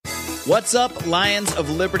What's up, Lions of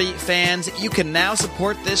Liberty fans? You can now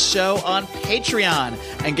support this show on Patreon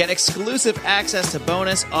and get exclusive access to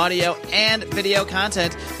bonus audio and video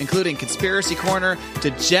content, including Conspiracy Corner,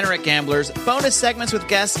 Degenerate Gamblers, bonus segments with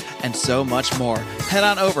guests, and so much more. Head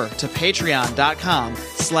on over to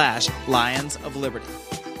patreon.com/Lions of Liberty.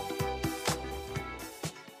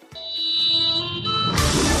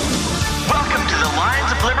 Welcome to the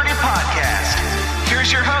Lions of Liberty podcast.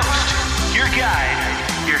 Here's your host, your guide,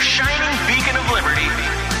 your shining beacon of liberty,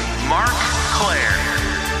 Marc Claire.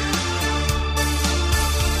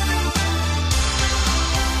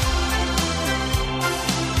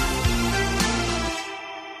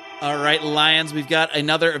 All right, Lions, we've got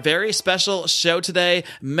another very special show today.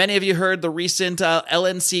 Many of you heard the recent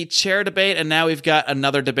LNC chair debate, and now we've got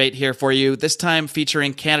another debate here for you, this time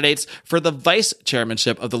featuring candidates for the Vice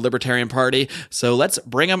Chairmanship of the Libertarian Party. So let's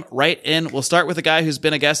bring them right in. We'll start with a guy who's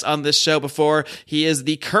been a guest on this show before. He is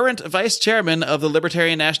the current Vice Chairman of the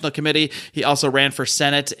Libertarian National Committee. He also ran for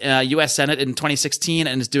Senate, U.S. Senate in 2016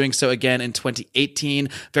 and is doing so again in 2018.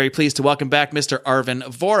 Very pleased to welcome back Mr. Arvin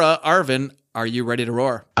Vohra. Arvin, are you ready to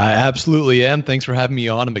roar? I absolutely am. Thanks for having me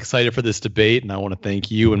on. I'm excited for this debate, and I want to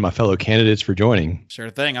thank you and my fellow candidates for joining. Sure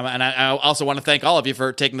thing. And I also want to thank all of you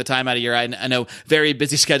for taking the time out of your, I know, very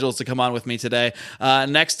busy schedules to come on with me today.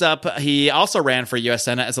 Next up, he also ran for U.S.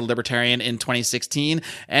 Senate as a Libertarian in 2016,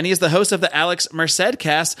 and he is the host of the Alex Merced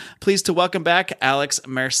cast. Pleased to welcome back Alex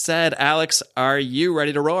Merced. Alex, are you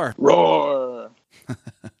ready to roar? Roar!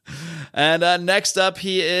 And next up,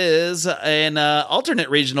 he is an alternate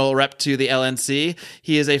regional rep to the LNC.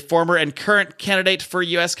 He is a former and current candidate for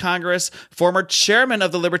U.S. Congress, former chairman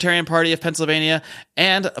of the Libertarian Party of Pennsylvania,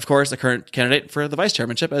 and, of course, a current candidate for the vice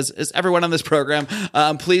chairmanship, as is everyone on this program.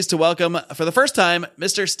 I'm pleased to welcome, for the first time,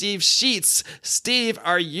 Mr. Steve Scheetz. Steve,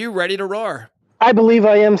 are you ready to roar? I believe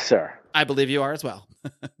I am, sir. I believe you are as well.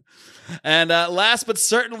 And last but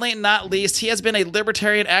certainly not least, he has been a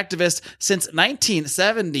libertarian activist since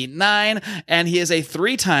 1979, and he is a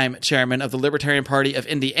three-time chairman of the Libertarian Party of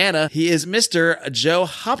Indiana. He is Mr. Joe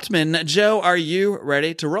Hauptmann. Joe, are you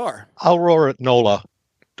ready to roar? I'll roar at NOLA.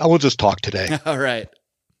 I will just talk today. All right.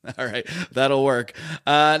 That'll work.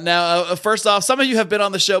 Now, first off, some of you have been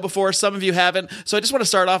on the show before, some of you haven't. So I just want to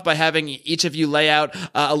start off by having each of you lay out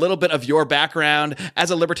a little bit of your background as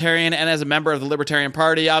a libertarian and as a member of the Libertarian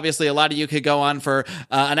Party. Obviously, a lot of you could go on for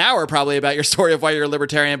an hour probably about your story of why you're a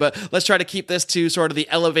libertarian, but let's try to keep this to sort of the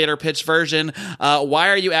elevator pitch version. Why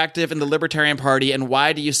are you active in the Libertarian Party, and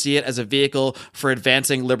why do you see it as a vehicle for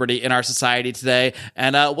advancing liberty in our society today?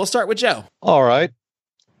 And we'll start with Joe. All right.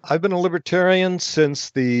 I've been a libertarian since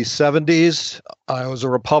the 70s. I was a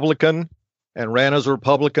Republican and ran as a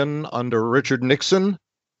Republican under Richard Nixon.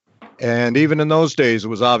 And even in those days, it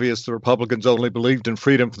was obvious the Republicans only believed in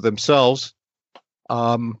freedom for themselves.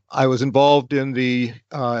 I was involved in the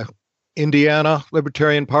Indiana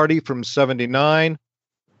Libertarian Party from 79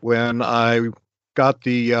 when I got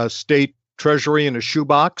the state treasury in a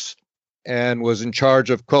shoebox and was in charge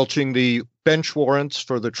of quelching the bench warrants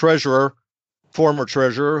for the former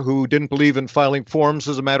treasurer, who didn't believe in filing forms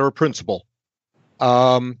as a matter of principle.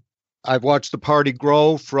 I've watched the party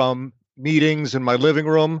grow from meetings in my living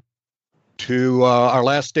room to our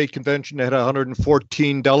last state convention that had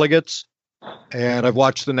 114 delegates. And I've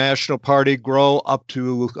watched the national party grow up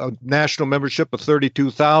to a national membership of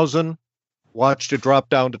 32,000, watched it drop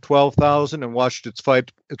down to 12,000, and watched it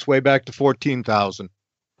fight its way back to 14,000.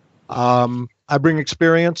 I bring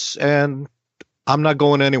experience, and I'm not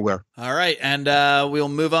going anywhere. All right, and we'll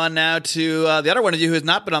move on now to the other one of you who has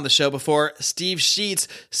not been on the show before, Steve Scheetz.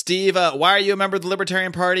 Steve, why are you a member of the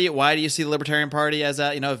Libertarian Party? Why do you see the Libertarian Party as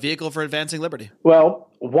a vehicle for advancing liberty? Well,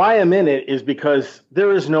 why I'm in it is because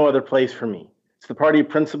there is no other place for me. It's the party of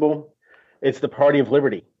principle. It's the party of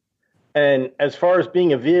liberty. And as far as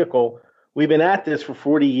being a vehicle, we've been at this for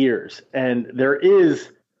 40 years, and there is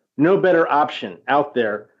no better option out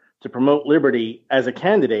there to promote liberty as a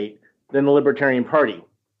candidate than the Libertarian Party.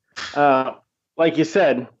 Like you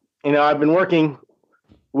said, I've been working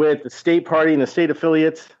with the state party and the state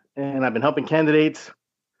affiliates, and I've been helping candidates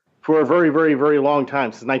for a very, very, very long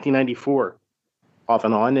time, since 1994, off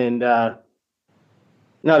and on. And no,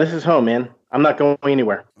 this is home, man. I'm not going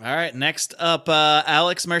anywhere. All right, next up,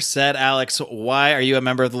 Alex Merced. Alex, why are you a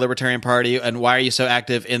member of the Libertarian Party, and why are you so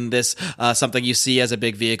active in this, something you see as a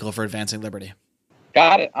big vehicle for advancing liberty?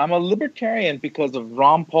 Got it. I'm a libertarian because of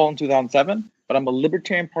Ron Paul in 2007, but I'm a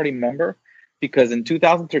Libertarian Party member because in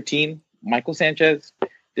 2013, Michael Sanchez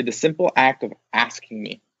did the simple act of asking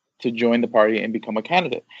me to join the party and become a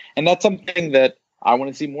candidate. And that's something that I want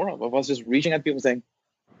to see more of us just reaching out to people saying,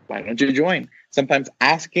 why don't you join? Sometimes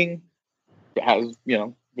asking has,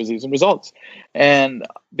 receive some results. And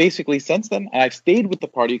basically, since then, I've stayed with the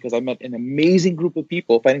party because I met an amazing group of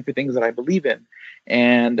people fighting for things that I believe in.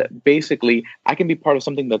 And basically, I can be part of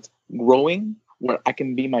something that's growing, where I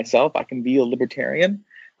can be myself. I can be a libertarian,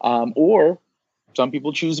 or some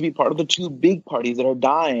people choose to be part of the two big parties that are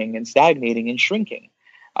dying and stagnating and shrinking.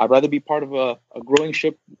 I'd rather be part of a growing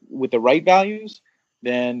ship with the right values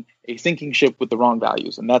than a sinking ship with the wrong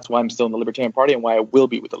values. And that's why I'm still in the Libertarian Party and why I will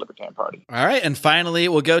be with the Libertarian Party. All right. And finally,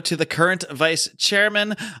 we'll go to the current vice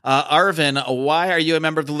chairman. Arvin, why are you a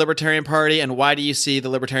member of the Libertarian Party, and why do you see the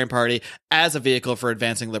Libertarian Party as a vehicle for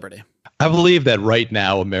advancing liberty? I believe that right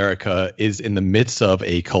now America is in the midst of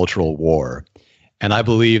a cultural war. And I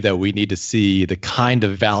believe that we need to see the kind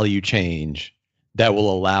of value change that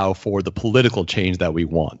will allow for the political change that we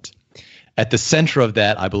want. At the center of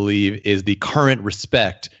that, I believe, is the current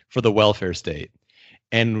respect for the welfare state.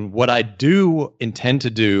 And what I do intend to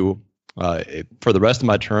do for the rest of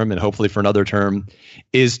my term, and hopefully for another term,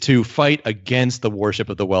 is to fight against the worship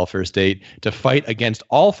of the welfare state, to fight against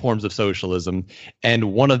all forms of socialism.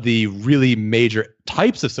 And one of the really major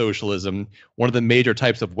types of socialism, one of the major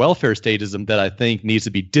types of welfare statism that I think needs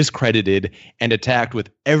to be discredited and attacked with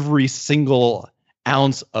every single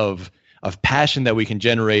ounce of passion that we can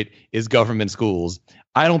generate, is government schools.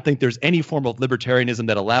 I don't think there's any form of libertarianism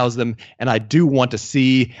that allows them, and I do want to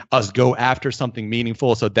see us go after something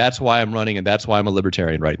meaningful. So that's why I'm running, and that's why I'm a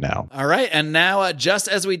libertarian right now. All right, and now, just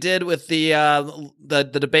as we did with the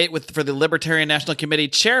debate for the Libertarian National Committee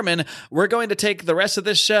chairman, we're going to take the rest of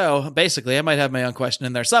this show. Basically, I might have my own question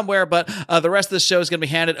in there somewhere, but the rest of this show is going to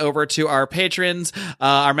be handed over to our patrons,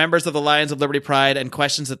 our members of the Lions of Liberty Pride, and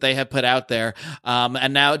questions that they have put out there.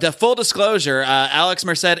 And now, to full disclosure, Alex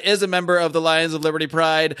Merced is a member of the Lions of Liberty Pride.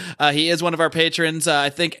 He is one of our patrons. I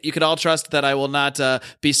think you could all trust that I will not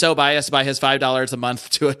be so biased by his $5 a month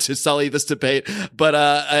to sully this debate. But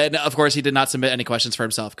and of course, he did not submit any questions for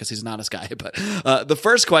himself because he's an honest guy. But the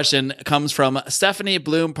first question comes from Stephanie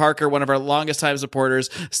Bloom Parker, one of our longest time supporters.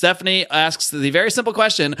 Stephanie asks the very simple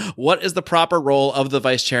question: what is the proper role of the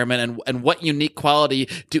vice chairman, and what unique quality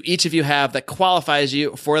do each of you have that qualifies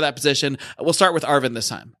you for that position? We'll start with Arvin this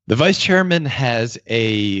time. The vice chairman has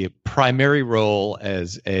a primary role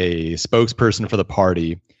as a spokesperson for the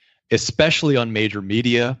party, especially on major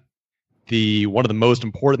media. One of the most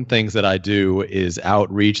important things that I do is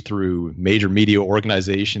outreach through major media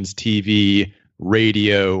organizations, TV,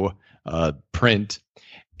 radio, print.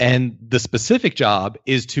 And the specific job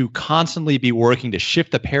is to constantly be working to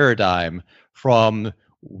shift the paradigm from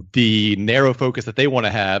the narrow focus that they want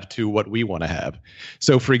to have to what we want to have.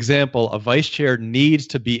 So, for example, a vice chair needs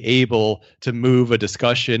to be able to move a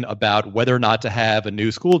discussion about whether or not to have a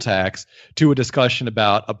new school tax to a discussion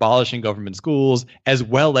about abolishing government schools, as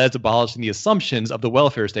well as abolishing the assumptions of the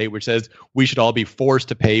welfare state, which says we should all be forced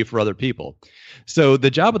to pay for other people. So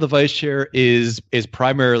the job of the vice chair is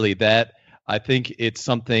primarily that. I think it's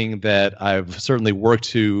something that I've certainly worked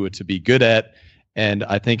to be good at. And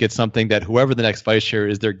I think it's something that whoever the next vice chair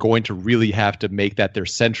is, they're going to really have to make that their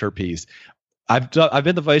centerpiece. I've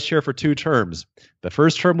been the vice chair for 2 terms. The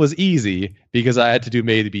first term was easy because I had to do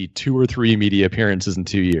maybe 2 or 3 media appearances in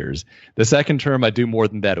 2 years. The second term, I do more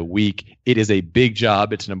than that a week. It is a big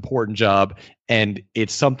job. It's an important job. And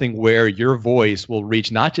it's something where your voice will reach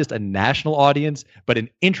not just a national audience, but an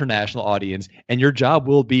international audience. And your job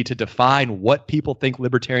will be to define what people think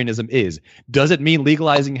libertarianism is. Does it mean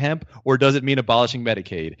legalizing hemp, or does it mean abolishing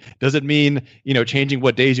Medicaid? Does it mean, changing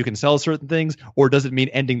what days you can sell certain things, or does it mean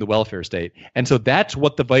ending the welfare state? And so that's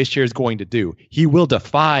what the vice chair is going to do. He will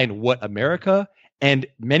define what America and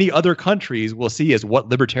many other countries will see as what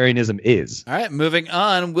libertarianism is. All right, moving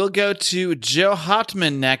on, we'll go to Joe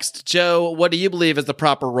Hauptmann next. Joe, what do you believe is the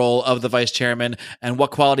proper role of the vice chairman, and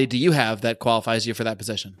what quality do you have that qualifies you for that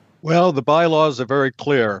position? Well, the bylaws are very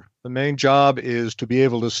clear. The main job is to be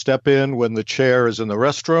able to step in when the chair is in the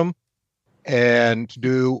restroom and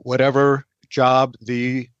do whatever job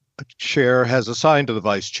the chair has assigned to the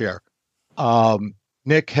vice chair.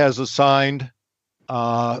 Nick has assigned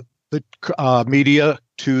the media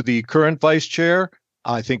to the current vice chair.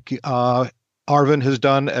 I think Arvin has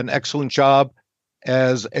done an excellent job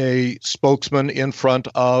as a spokesman in front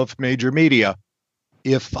of major media.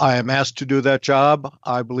 If I am asked to do that job,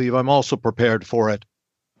 I believe I'm also prepared for it.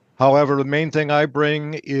 However, the main thing I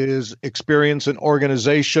bring is experience in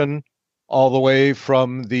organization, all the way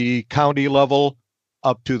from the county level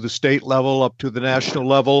up to the state level, up to the national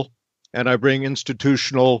level. And I bring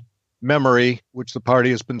institutional memory, which the party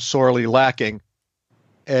has been sorely lacking.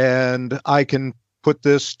 And I can put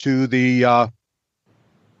this to the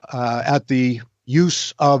at the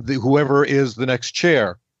use of whoever is the next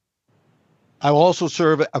chair. I will also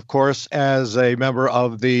serve, of course, as a member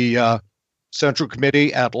of the Central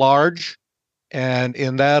Committee at large. And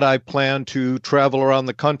in that, I plan to travel around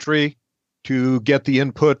the country to get the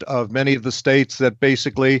input of many of the states that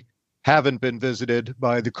basically haven't been visited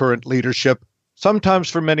by the current leadership, sometimes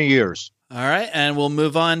for many years. All right, and we'll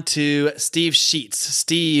move on to Steve Scheetz.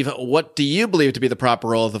 Steve, what do you believe to be the proper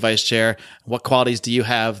role of the vice chair? What qualities do you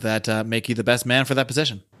have that make you the best man for that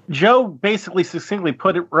position? Joe basically succinctly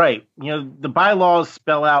put it right. The bylaws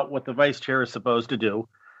spell out what the vice chair is supposed to do,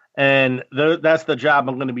 and that's the job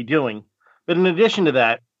I'm going to be doing. But in addition to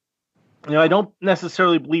that, I don't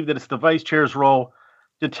necessarily believe that it's the vice chair's role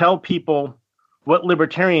to tell people what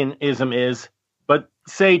libertarianism is, but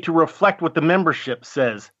say to reflect what the membership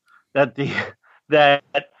says, that this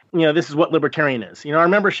is what libertarian is. Our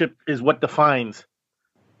membership is what defines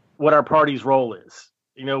what our party's role is.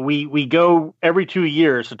 We go every 2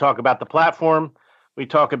 years to talk about the platform. We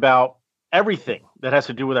talk about everything that has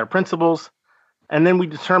to do with our principles, and then we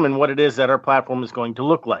determine what it is that our platform is going to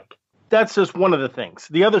look like. That's just one of the things.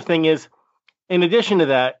 The other thing is, in addition to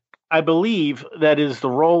that, I believe that is the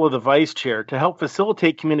role of the vice chair to help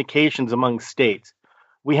facilitate communications among states.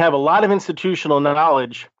 We have a lot of institutional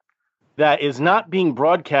knowledge that is not being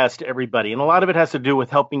broadcast to everybody, and a lot of it has to do with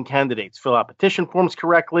helping candidates fill out petition forms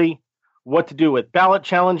correctly, what to do with ballot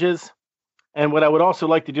challenges, and what I would also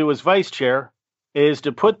like to do as vice chair is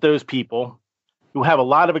to put those people who have a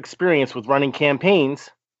lot of experience with running campaigns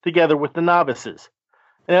together with the novices.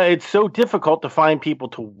 It's so difficult to find people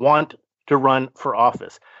to want to run for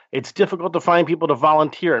office. It's difficult to find people to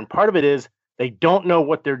volunteer. And part of it is they don't know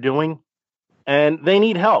what they're doing and they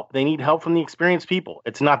need help. They need help from the experienced people.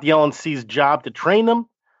 It's not the LNC's job to train them,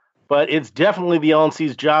 but it's definitely the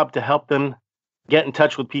LNC's job to help them get in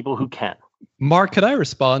touch with people who can. Marc, could I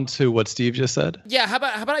respond to what Steve just said? Yeah, how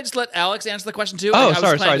about I just let Alex answer the question too? Oh,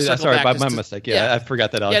 sorry, my mistake. Yeah, I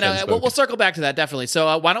forgot that Alex. Yeah, we'll circle back to that definitely.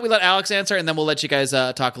 So why don't we let Alex answer, and then we'll let you guys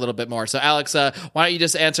talk a little bit more. So Alex, why don't you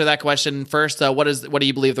just answer that question first? What do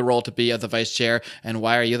you believe the role to be of the vice chair, and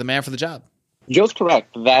why are you the man for the job? Joe's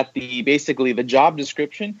correct that the job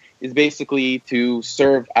description is basically to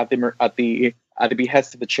serve at the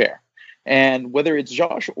behest of the chair. And whether it's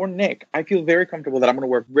Josh or Nick, I feel very comfortable that I'm going to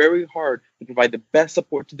work very hard to provide the best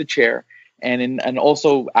support to the chair and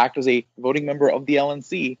also act as a voting member of the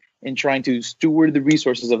LNC in trying to steward the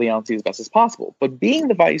resources of the LNC as best as possible. But being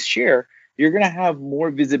the vice chair, you're going to have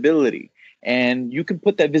more visibility, and you can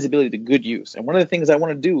put that visibility to good use. And one of the things I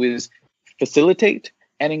want to do is facilitate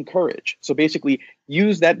and encourage. So basically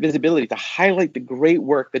use that visibility to highlight the great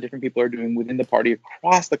work that different people are doing within the party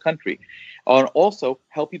across the country. And also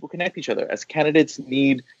help people connect each other. As candidates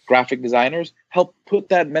need graphic designers, help put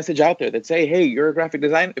that message out there that say, hey, you're a graphic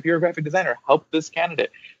designer. If you're a graphic designer, help this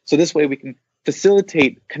candidate. So this way we can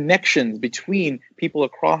facilitate connections between people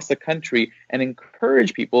across the country and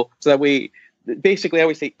encourage people. So that way, basically, I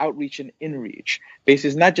always say outreach and inreach. Basically,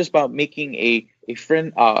 it's not just about making a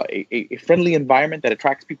friendly environment that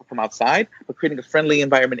attracts people from outside, but creating a friendly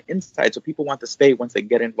environment inside so people want to stay once they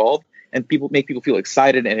get involved, and make people feel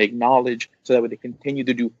excited and acknowledged so that way they continue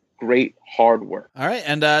to do great hard work. All right.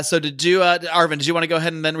 And so did you, Arvin, did you want to go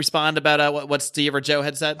ahead and then respond about what Steve or Joe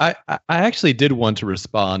had said? I actually did want to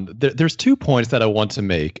respond. There's 2 points that I want to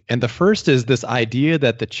make. And the first is this idea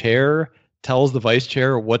that the chair tells the vice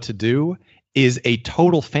chair what to do is a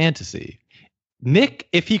total fantasy. Nick,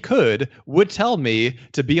 if he could, would tell me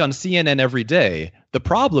to be on CNN every day. The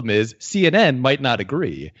problem is CNN might not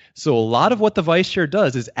agree. So a lot of what the vice chair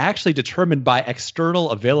does is actually determined by external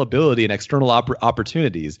availability and external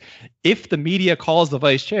opportunities. If the media calls the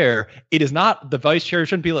vice chair, it is not the vice chair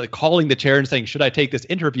shouldn't be like calling the chair and saying, should I take this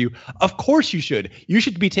interview? Of course you should. You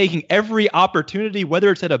should be taking every opportunity,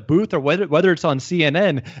 whether it's at a booth or whether it's on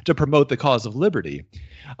CNN, to promote the cause of liberty.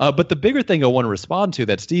 But the bigger thing I want to respond to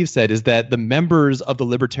that Steve said is that the members of the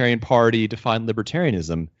Libertarian Party define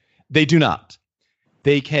libertarianism. They do not.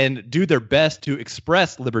 They can do their best to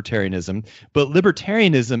express libertarianism, but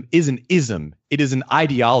libertarianism is an ism. It is an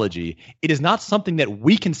ideology. It is not something that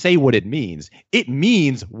we can say what it means. It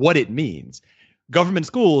means what it means. Government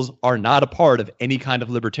schools are not a part of any kind of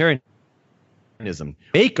libertarianism.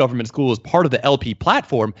 Make government schools part of the LP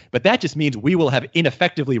platform, but that just means we will have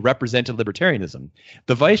ineffectively represented libertarianism.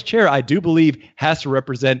 The vice chair, I do believe, has to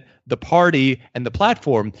represent the party and the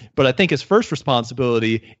platform, but I think his first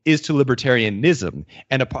responsibility is to libertarianism.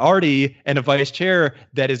 And a party and a vice chair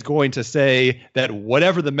that is going to say that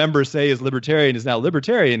whatever the members say is libertarian is now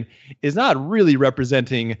libertarian is not really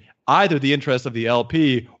representing either the interests of the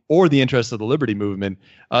LP or the interests of the liberty movement.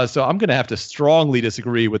 So I'm going to have to strongly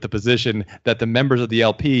disagree with the position that the members of the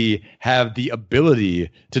LP have the ability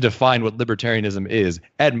to define what libertarianism is.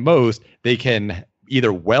 At most, they can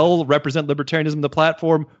either well represent libertarianism in the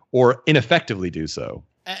platform or ineffectively do so.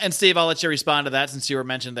 And Steve, I'll let you respond to that since you were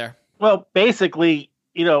mentioned there. Well, basically,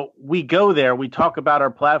 we go there, we talk about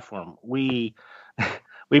our platform. We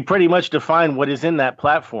pretty much define what is in that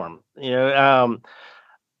platform.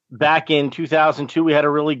 Back in 2002, we had a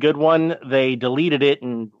really good one. They deleted it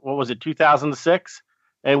in, 2006?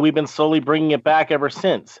 And we've been slowly bringing it back ever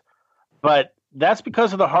since. But that's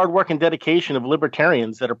because of the hard work and dedication of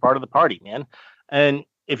libertarians that are part of the party, man. And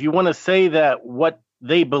if you want to say that what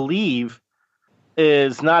they believe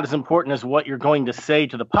is not as important as what you're going to say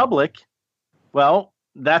to the public, well,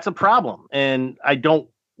 that's a problem. And I don't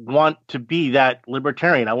want to be that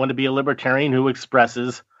libertarian. I want to be a libertarian who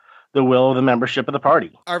expresses the will of the membership of the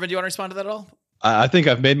party. Arvin, do you want to respond to that at all? I think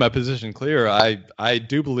I've made my position clear. I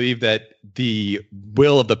do believe that the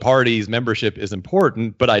will of the party's membership is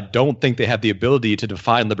important, but I don't think they have the ability to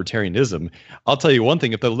define libertarianism. I'll tell you one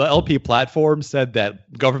thing. If the LP platform said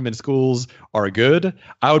that government schools are good,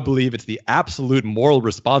 I would believe it's the absolute moral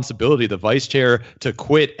responsibility of the vice chair to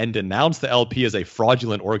quit and denounce the LP as a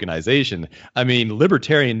fraudulent organization. I mean,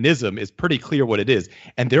 libertarianism is pretty clear what it is.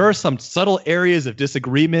 And there are some subtle areas of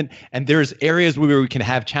disagreement, and there's areas where we can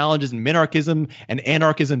have challenges, and minarchism and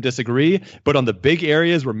anarchism disagree. But on the big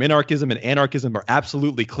areas where minarchism and anarchism are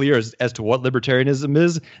absolutely clear as to what libertarianism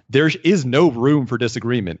is, there is no room for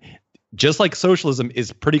disagreement. Just like socialism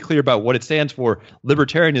is pretty clear about what it stands for,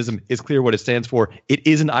 libertarianism is clear what it stands for. It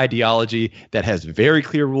is an ideology that has very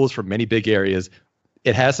clear rules for many big areas.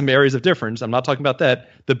 It has some areas of difference. I'm not talking about that.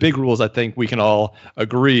 The big rules, I think we can all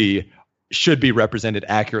agree, should be represented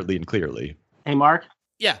accurately and clearly. Hey, Mark?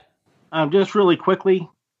 Yeah. Just really quickly,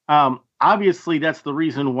 obviously that's the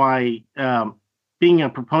reason why being a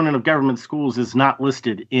proponent of government schools is not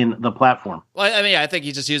listed in the platform. Well, I mean, I think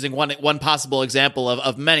he's just using one possible example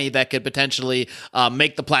of many that could potentially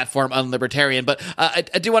make the platform unlibertarian. But I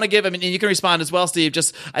do want to give, and you can respond as well, Steve,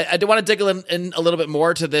 I do want to dig in a little bit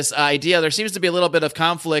more to this idea. There seems to be a little bit of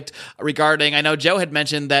conflict regarding, I know Joe had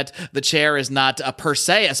mentioned that the chair is not per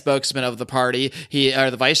se a spokesman of the party,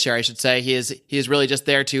 or the vice chair, I should say. He is really just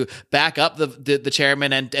there to back up the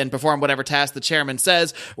chairman and perform whatever task the chairman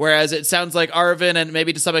says, whereas it sounds like Arvin and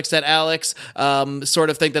maybe to some extent Alex sort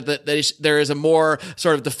of think that there is a more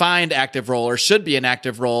sort of defined active role, or should be an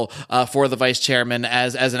active role for the vice chairman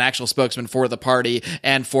as an actual spokesman for the party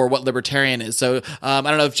and for what libertarian is. So I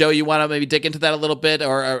don't know if Joe, you want to maybe dig into that a little bit,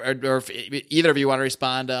 or if either of you want to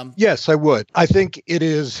respond. Yes, I would. I think it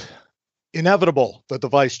is inevitable that the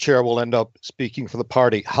vice chair will end up speaking for the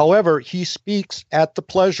party. However, he speaks at the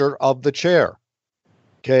pleasure of the chair.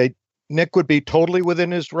 Okay. Nick would be totally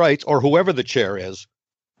within his rights, or whoever the chair is,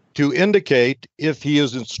 to indicate, if he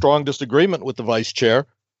is in strong disagreement with the vice chair,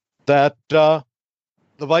 that the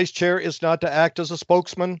vice chair is not to act as a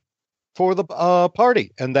spokesman for the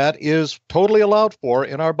party. And that is totally allowed for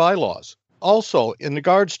in our bylaws. Also, in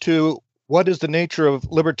regards to what is the nature of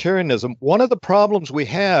libertarianism, one of the problems we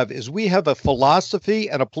have is we have a philosophy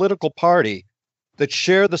and a political party that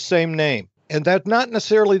share the same name, and that's not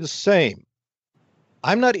necessarily the same.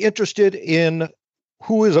 I'm not interested in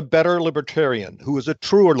who is a better libertarian, who is a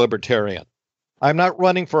truer libertarian. I'm not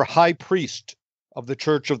running for high priest of the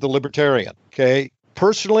Church of the Libertarian. Okay.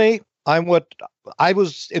 Personally, I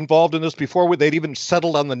was involved in this before they'd even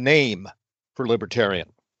settled on the name for libertarian.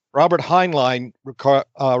 Robert Heinlein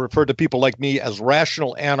referred to people like me as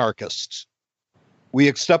rational anarchists. We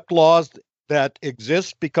accept laws that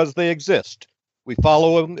exist because they exist. We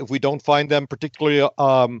follow them if we don't find them particularly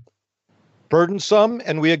burdensome,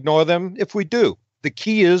 and we ignore them if we do. The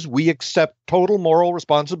key is we accept total moral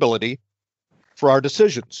responsibility for our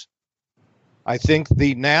decisions. I think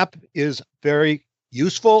the NAP is very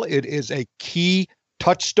useful. It is a key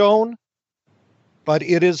touchstone, but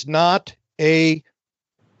it is not a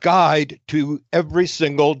guide to every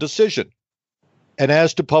single decision. And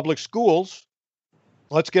as to public schools,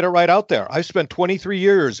 let's get it right out there. I spent 23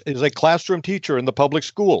 years as a classroom teacher in the public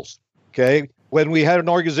schools. Okay. When we had an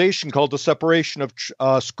organization called the Separation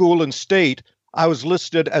of School and State, I was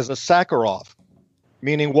listed as a Sakharov,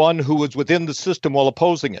 meaning one who was within the system while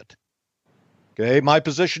opposing it. Okay, my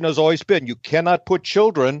position has always been you cannot put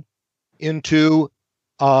children into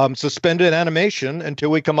suspended animation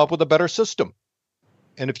until we come up with a better system.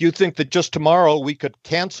 And if you think that just tomorrow we could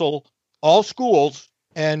cancel all schools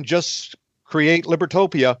and just create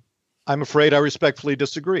Libertopia, I'm afraid I respectfully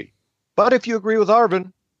disagree. But if you agree with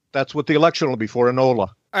Arvin, that's what the election will be for, Enola.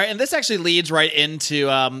 All right, and this actually leads right into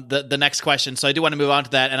the next question. So I do want to move on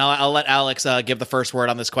to that, and I'll let Alex give the first word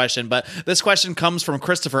on this question. But this question comes from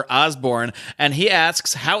Christopher Osborne, and he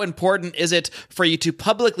asks, how important is it for you to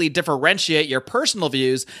publicly differentiate your personal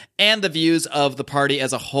views and the views of the party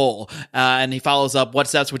as a whole? And he follows up, what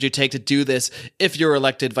steps would you take to do this if you're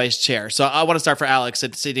elected vice chair? So I want to start for Alex,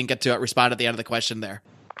 since he didn't get to respond at the end of the question there.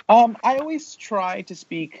 I always try to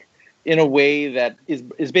speak in a way that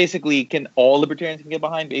is basically all libertarians can get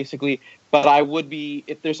behind, basically. But I would be,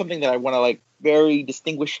 if there's something that I want to very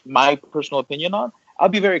distinguish my personal opinion on, I'll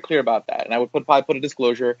be very clear about that. And I would probably put a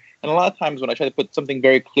disclosure. And a lot of times when I try to put something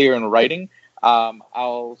very clear in writing,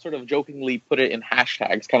 I'll sort of jokingly put it in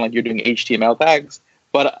hashtags, kind of like you're doing HTML tags.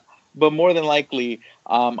 But more than likely,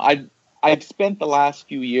 I've spent the last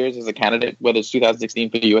few years as a candidate, whether it's 2016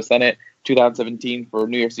 for the U.S. Senate, 2017 for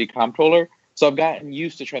New York City Comptroller. So I've gotten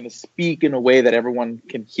used to trying to speak in a way that everyone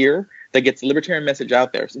can hear, that gets the libertarian message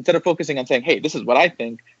out there. So instead of focusing on saying, hey, this is what I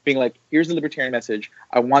think, being like, here's the libertarian message.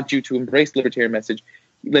 I want you to embrace the libertarian message.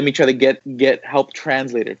 Let me try to get help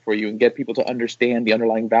translate it for you and get people to understand the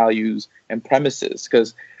underlying values and premises.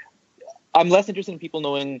 Because I'm less interested in people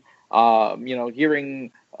knowing,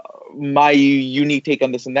 hearing my unique take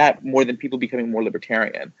on this and that more than people becoming more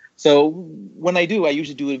libertarian. So when I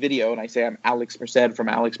usually do a video and I say I'm Alex Merced from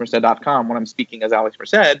alexmerced.com when I'm speaking as Alex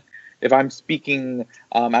Merced. If I'm speaking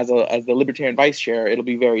as the Libertarian Vice Chair, it'll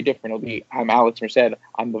be very different. It'll be, I'm Alex Merced,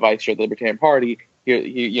 I'm the Vice Chair of the Libertarian Party.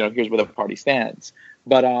 Here's where the party stands.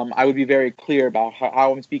 But I would be very clear about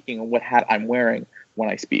how I'm speaking and what hat I'm wearing when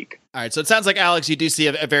I speak. All right, so it sounds like, Alex, you do see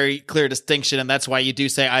a very clear distinction, and that's why you do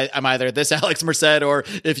say I'm either this Alex Merced, or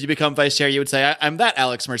if you become vice chair, you would say I'm that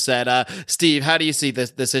Alex Merced. Steve, how do you see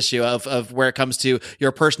this issue of where it comes to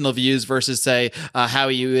your personal views versus, say, how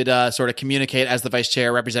you would sort of communicate as the vice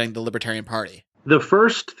chair representing the Libertarian Party? The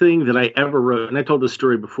first thing that I ever wrote, and I told this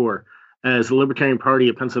story before, as the Libertarian Party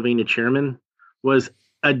of Pennsylvania chairman, was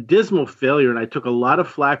a dismal failure, and I took a lot of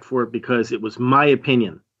flack for it because it was my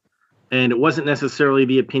opinion. And it wasn't necessarily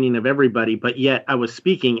the opinion of everybody, but yet I was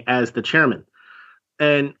speaking as the chairman.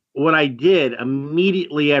 And what I did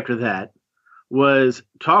immediately after that was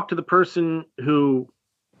talk to the person who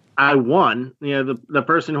I won, the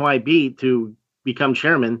person who I beat to become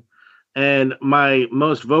chairman, and my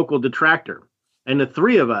most vocal detractor. And the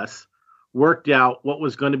three of us worked out what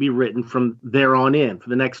was going to be written from there on in. For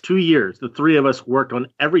the next 2 years, the three of us worked on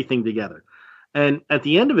everything together. And at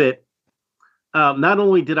the end of it, not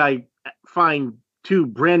only did I find two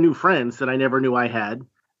brand new friends that I never knew I had,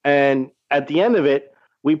 and at the end of it,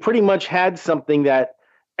 we pretty much had something that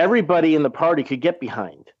everybody in the party could get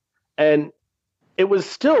behind. And it was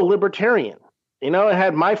still libertarian. It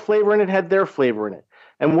had my flavor and it had their flavor in it.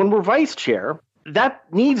 And when we're vice chair, that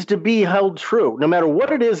needs to be held true. No matter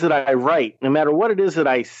what it is that I write, no matter what it is that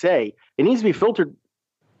I say, it needs to be filtered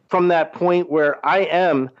from that point where I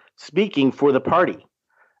am speaking for the party.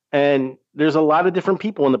 And there's a lot of different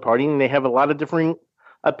people in the party, and they have a lot of different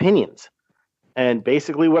opinions. And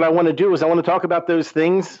basically what I want to do is I want to talk about those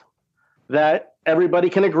things that everybody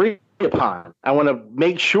can agree upon. I want to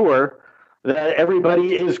make sure that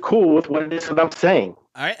everybody is cool with what it is that I'm saying.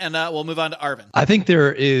 All right, and we'll move on to Arvin. I think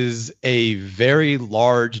there is a very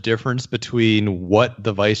large difference between what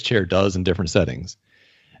the vice chair does in different settings.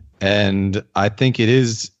 And I think it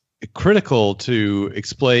is critical to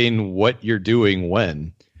explain what you're doing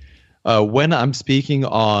when. When I'm speaking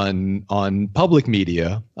on public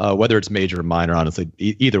media, whether it's major or minor, honestly,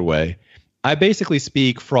 either way, I basically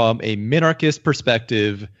speak from a minarchist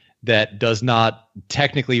perspective that does not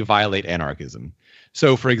technically violate anarchism.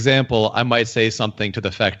 So, for example, I might say something to the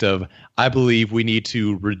effect of, I believe we need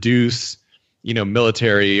to reduce,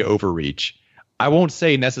 military overreach. I won't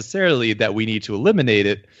say necessarily that we need to eliminate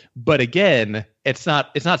it, but again, it's not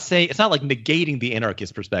like negating the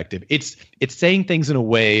anarchist perspective. It's saying things in a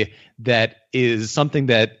way that is something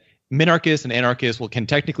that minarchists and anarchists can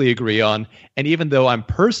technically agree on. And even though I'm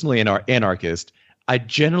personally an anarchist, I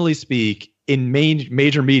generally speak in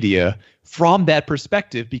major media from that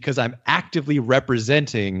perspective because I'm actively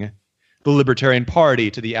representing the Libertarian Party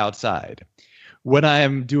to the outside. When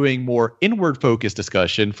I'm doing more inward-focused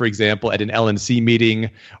discussion, for example, at an LNC meeting,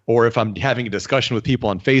 or if I'm having a discussion with people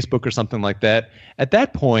on Facebook or something like that, at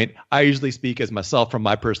that point, I usually speak as myself from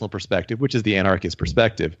my personal perspective, which is the anarchist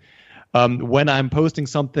perspective. When I'm posting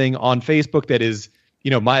something on Facebook that is,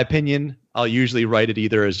 my opinion, I'll usually write it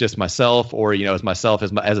either as just myself or, as myself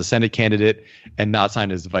as a Senate candidate and not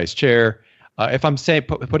signed as the vice chair. If I'm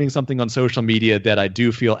putting something on social media that I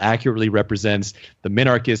do feel accurately represents the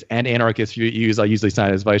minarchist and anarchist views, I'll usually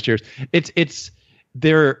sign as vice chairs.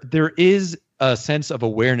 There is a sense of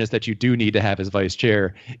awareness that you do need to have as vice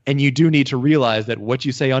chair. And you do need to realize that what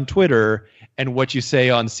you say on Twitter and what you say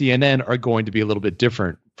on CNN are going to be a little bit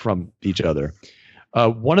different from each other.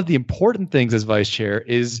 One of the important things as vice chair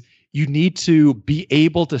is you need to be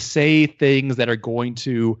able to say things that are going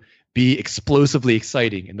to be explosively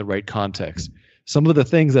exciting in the right context. Some of the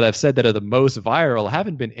things that I've said that are the most viral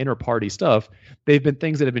haven't been inter-party stuff. They've been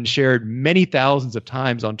things that have been shared many thousands of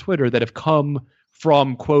times on Twitter that have come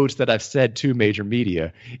from quotes that I've said to major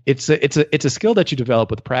media. It's a skill that you develop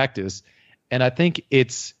with practice, and I think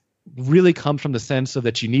it's really comes from the sense of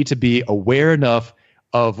that you need to be aware enough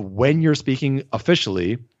of when you're speaking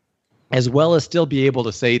officially, as well as still be able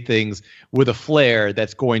to say things with a flair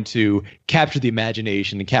that's going to capture the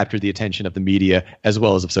imagination and capture the attention of the media as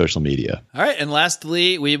well as of social media. All right, and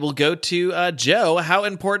lastly, we will go to Joe. How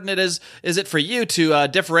important is it for you to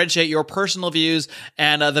differentiate your personal views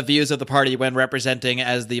and the views of the party when representing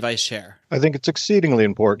as the vice chair? I think it's exceedingly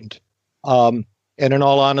important. And in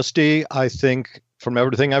all honesty, I think from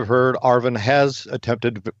everything I've heard, Arvin has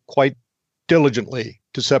attempted quite diligently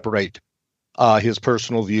to separate his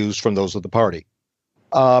personal views from those of the party.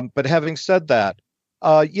 But having said that,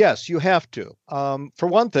 yes, you have to. For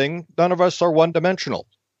one thing, none of us are one-dimensional.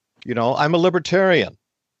 You know, I'm a libertarian.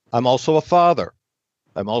 I'm also a father.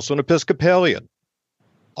 I'm also an Episcopalian.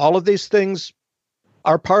 All of these things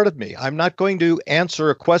are part of me. I'm not going to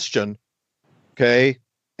answer a question, okay,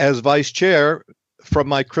 as vice chair from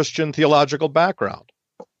my Christian theological background.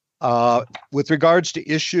 With regards to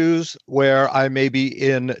issues where I may be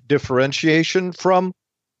in differentiation from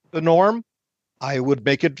the norm, I would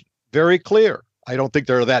make it very clear. I don't think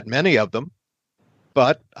there are that many of them,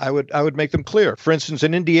 but I would make them clear. For instance,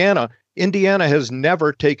 in Indiana has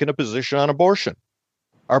never taken a position on abortion.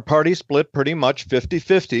 Our party split pretty much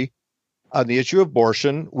 50-50 on the issue of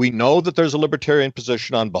abortion. We know that there's a libertarian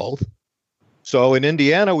position on both. So in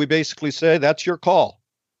Indiana, we basically say, that's your call.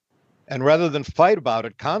 And rather than fight about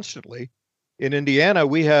it constantly, in Indiana,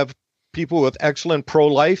 we have people with excellent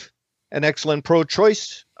pro-life and excellent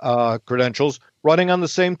pro-choice credentials running on the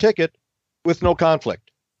same ticket with no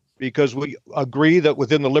conflict, because we agree that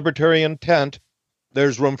within the libertarian tent,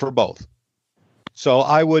 there's room for both. So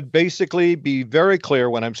I would basically be very clear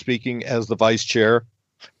when I'm speaking as the vice chair,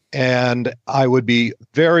 and I would be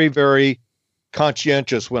very, very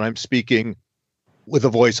conscientious when I'm speaking with a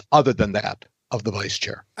voice other than that of the vice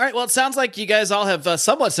chair. All right. Well, it sounds like you guys all have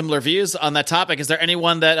somewhat similar views on that topic. Is there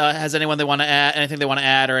anyone that has anyone they want to add, anything they want to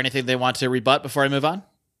add, or anything they want to rebut before I move on?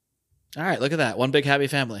 All right. Look at that. One big happy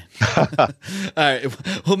family. All right.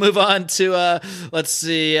 We'll move on to, let's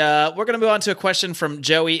see. We're going to move on to a question from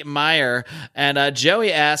Joey Meyer. And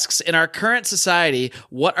Joey asks, in our current society,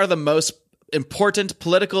 what are the most important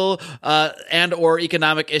political and or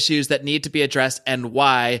economic issues that need to be addressed, and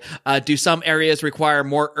why? Do some areas require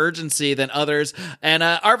more urgency than others? And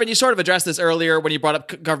Arvin, you sort of addressed this earlier when you brought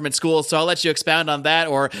up government schools, so I'll let you expound on that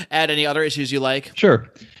or add any other issues you like.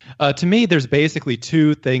 Sure. To me, there's basically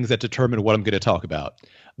two things that determine what I'm going to talk about.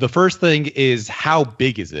 The first thing is, how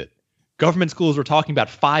big is it? Government schools, we're talking about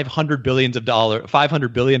 $500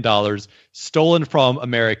 billion stolen from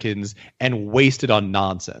Americans and wasted on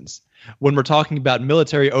nonsense. When we're talking about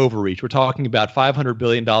military overreach, we're talking about $500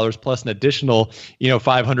 billion plus an additional,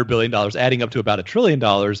 $500 billion, adding up to about $1 trillion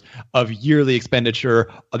of yearly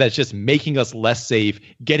expenditure that's just making us less safe,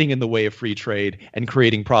 getting in the way of free trade, and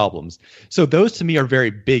creating problems. So those to me are very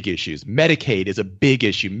big issues. Medicaid is a big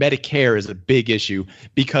issue. Medicare is a big issue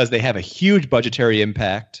because they have a huge budgetary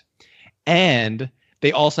impact, and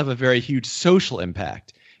they also have a very huge social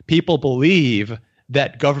impact. People believe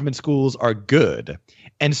that government schools are good.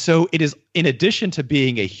 And so it is, in addition to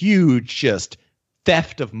being a huge just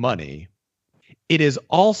theft of money, it is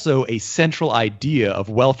also a central idea of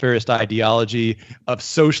welfarist ideology, of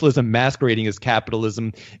socialism masquerading as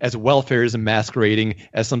capitalism, as welfarism masquerading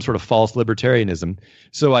as some sort of false libertarianism.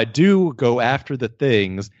 So I do go after the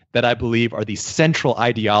things that I believe are the central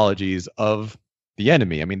ideologies of the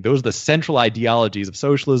enemy. I mean, those are the central ideologies of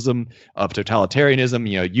socialism, of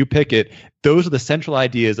totalitarianism, you pick it. Those are the central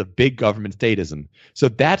ideas of big government statism. So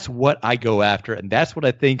that's what I go after, and that's what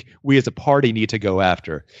I think we as a party need to go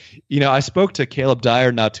after. I spoke to Caleb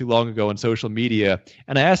Dyer not too long ago on social media,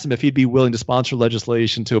 and I asked him if he'd be willing to sponsor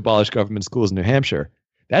legislation to abolish government schools in New Hampshire.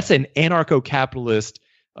 That's an anarcho-capitalist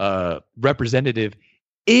representative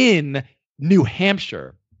in New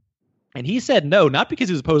Hampshire. And he said no, not because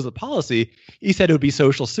he was opposed to the policy. He said it would be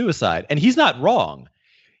social suicide. And he's not wrong.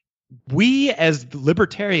 We as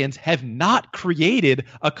libertarians have not created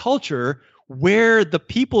a culture where the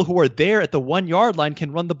people who are there at the 1 yard line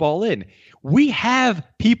can run the ball in. We have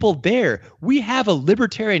people there. We have a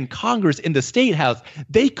Libertarian Congress in the State House.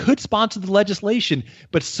 They could sponsor the legislation,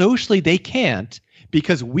 but socially they can't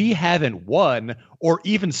because we haven't won or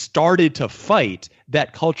even started to fight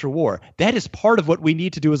that culture war. That is part of what we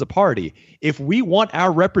need to do as a party. If we want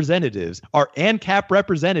our representatives, our ANCAP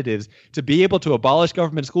representatives, to be able to abolish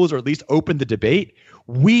government schools or at least open the debate,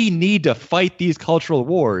 we need to fight these cultural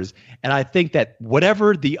wars. And I think that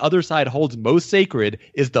whatever the other side holds most sacred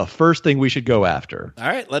is the first thing we should go after. All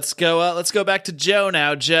right, let's go back to Joe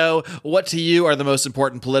now. Joe, what to you are the most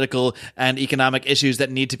important political and economic issues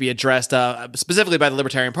that need to be addressed specifically by the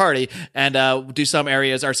Libertarian Party? And are some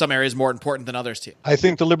areas more important than others to you? I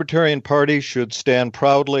think the Libertarian Party should stand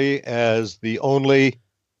proudly as the only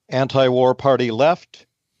anti-war party left.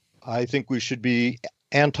 I think we should be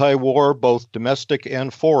anti-war, both domestic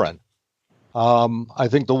and foreign. I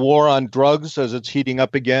think the war on drugs, as it's heating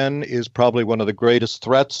up again, is probably one of the greatest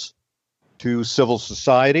threats to civil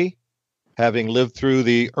society. Having lived through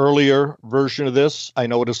the earlier version of this, I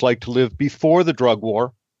know what it's like to live before the drug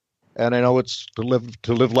war, and I know it's to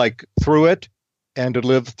live like through it, and to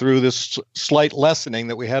live through this slight lessening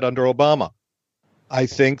that we had under Obama. I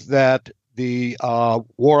think that the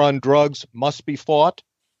war on drugs must be fought,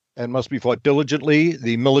 and must be fought diligently.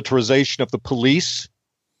 The militarization of the police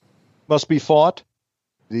must be fought.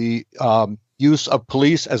 The use of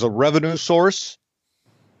police as a revenue source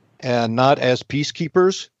and not as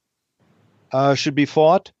peacekeepers should be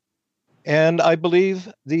fought. And I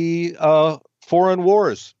believe the foreign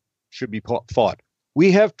wars should be fought.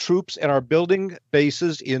 We have troops and are building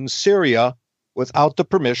bases in Syria without the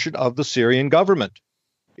permission of the Syrian government.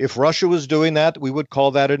 If Russia was doing that, we would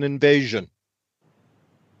call that an invasion.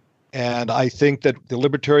 And I think that the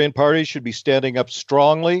Libertarian Party should be standing up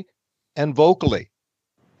strongly and vocally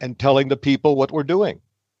and telling the people what we're doing.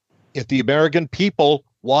 If the American people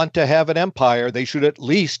want to have an empire, they should at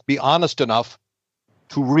least be honest enough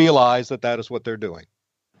to realize that that is what they're doing.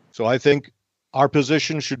 So I think our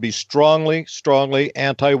position should be strongly, strongly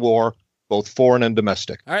anti-war, both foreign and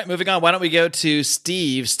domestic. All right, moving on. Why don't we go to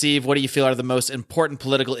Steve? Steve, what do you feel are the most important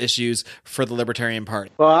political issues for the Libertarian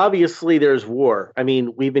Party? Well, obviously there's war. I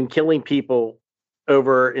mean, we've been killing people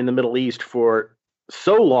over in the Middle East for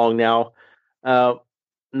so long now.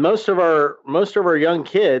 Most of our young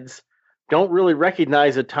kids don't really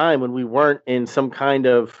recognize a time when we weren't in some kind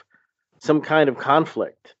of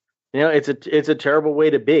conflict. You know, it's a terrible way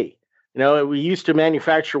to be. You know, we used to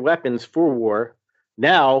manufacture weapons for war.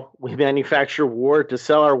 Now we manufacture war to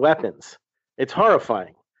sell our weapons. It's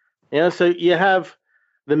horrifying. You know, so you have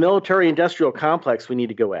the military industrial complex we need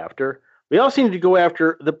to go after. We also need to go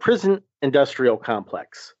after the prison industrial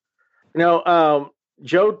complex. You know,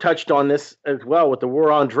 Joe touched on this as well with the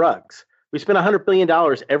war on drugs. We spend $100 billion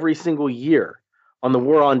every single year on the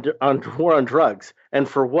war on drugs. And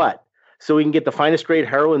for what? So we can get the finest grade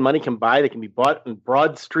heroin money can buy that can be bought in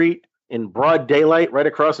Broad Street in broad daylight right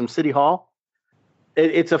across from City Hall.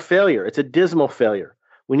 It's a failure. It's a dismal failure.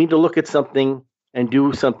 We need to look at something and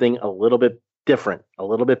do something a little bit different, a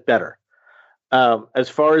little bit better. As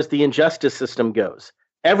far as the injustice system goes,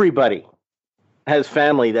 everybody has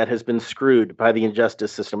family that has been screwed by the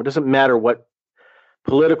injustice system. It doesn't matter what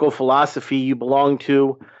political philosophy you belong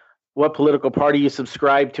to, what political party you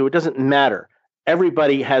subscribe to. It doesn't matter.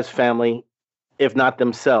 Everybody has family, if not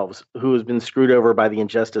themselves, who has been screwed over by the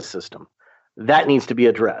injustice system. That needs to be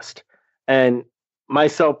addressed. And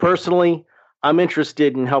myself personally, I'm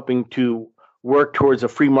interested in helping to work towards a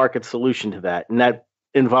free market solution to that. And that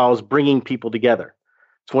involves bringing people together.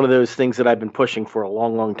 It's one of those things that I've been pushing for a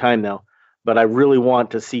long, long time now. But I really want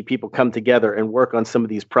to see people come together and work on some of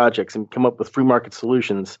these projects and come up with free market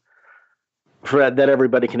solutions that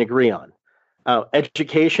everybody can agree on.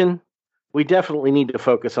 Education, we definitely need to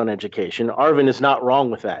focus on education. Arvin is not wrong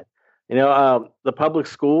with that. You know, the public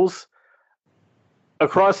schools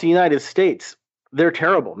across the United States, they're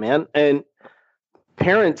terrible, man. And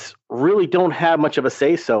parents really don't have much of a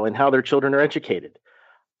say-so in how their children are educated.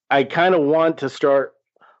 I kind of want to start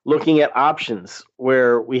looking at options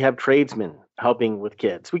where we have tradesmen helping with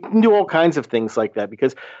kids. We can do all kinds of things like that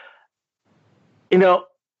because, you know,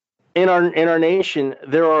 in our nation,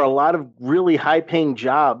 there are a lot of really high-paying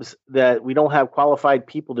jobs that we don't have qualified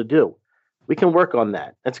people to do. We can work on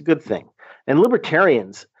that. That's a good thing. And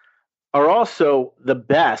libertarians are also the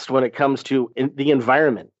best when it comes to the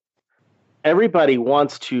environment. Everybody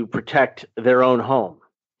wants to protect their own home.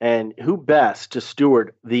 And who best to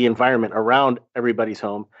steward the environment around everybody's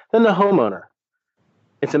home than the homeowner?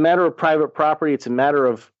 It's a matter of private property. It's a matter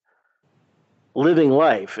of living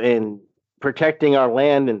life and protecting our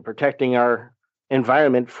land and protecting our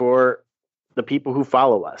environment for the people who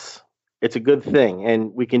follow us. It's a good thing,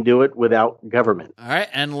 and we can do it without government. All right.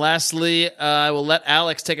 And lastly, I will let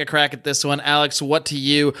Alex take a crack at this one. Alex, what to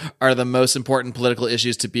you are the most important political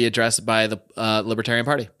issues to be addressed by the Libertarian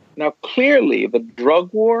Party? Now, clearly, the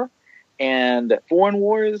drug war and foreign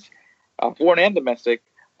wars, foreign and domestic,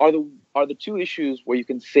 are the two issues where you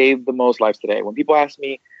can save the most lives today. When people ask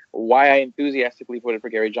me why I enthusiastically voted for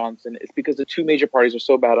Gary Johnson, it's because the two major parties are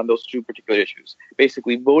so bad on those two particular issues.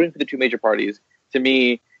 Basically, voting for the two major parties, to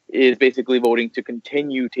me, is basically voting to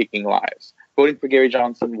continue taking lives. Voting for Gary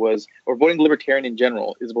Johnson or voting Libertarian in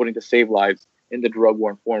general, is voting to save lives in the drug war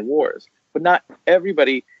and foreign wars. But not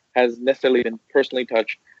everybody has necessarily been personally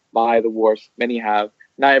touched by the wars. Many have.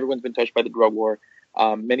 Not everyone's been touched by the drug war.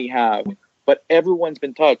 Many have. But everyone's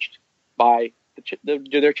been touched by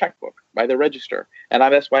their checkbook, by their register. And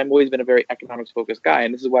that's why I've always been a very economics-focused guy.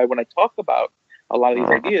 And this is why when I talk about a lot of these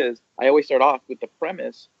ideas, I always start off with the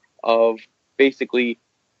premise of basically,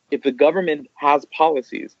 if the government has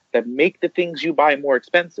policies that make the things you buy more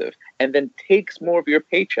expensive and then takes more of your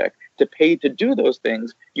paycheck to pay to do those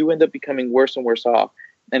things, you end up becoming worse and worse off.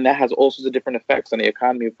 And that has all sorts of different effects on the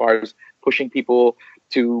economy as far as pushing people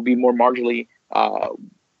to be more marginally,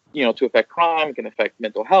 to affect crime. It can affect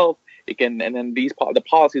mental health. It can, and then the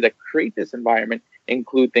policies that create this environment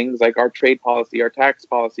include things like our trade policy, our tax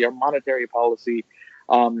policy, our monetary policy,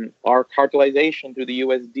 our cartelization through the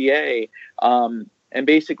USDA, and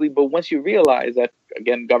basically, but once you realize that,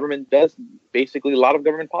 again, government does basically a lot of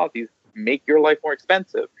government policies make your life more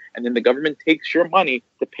expensive, and then the government takes your money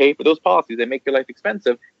to pay for those policies that make your life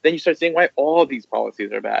expensive, then you start seeing why all these policies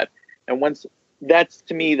are bad. And once that's,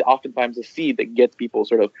 to me, oftentimes the seed that gets people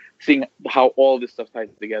sort of seeing how all this stuff ties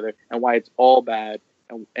together and why it's all bad,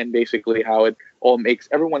 and basically how it all makes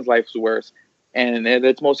everyone's lives worse, and at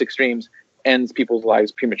its most extremes, ends people's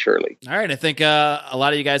lives prematurely. All right. I think a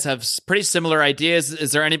lot of you guys have pretty similar ideas.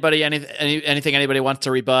 Is there anything anybody wants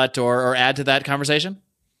to rebut or add to that conversation?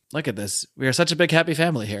 Look at this. We are such a big, happy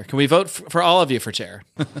family here. Can we vote for all of you for chair?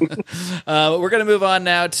 We're going to move on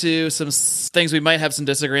now to some things we might have some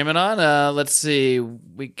disagreement on. Let's see.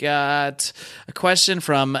 We got a question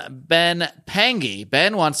from Ben Pangy.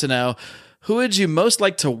 Ben wants to know, who would you most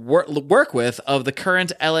like to work with of the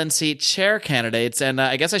current LNC chair candidates? And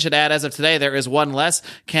I guess I should add, as of today, there is one less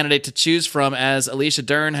candidate to choose from, as Alicia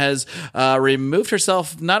Dern has removed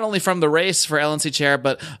herself not only from the race for LNC chair,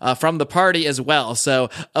 but from the party as well. So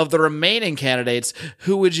of the remaining candidates,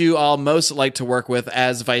 who would you all most like to work with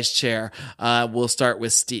as vice chair? We'll start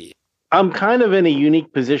with Steve. I'm kind of in a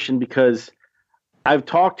unique position because I've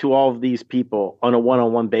talked to all of these people on a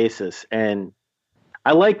one-on-one basis, and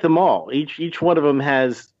I like them all. Each one of them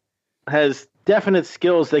has definite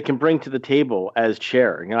skills they can bring to the table as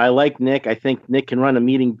chair. I like Nick. I think Nick can run a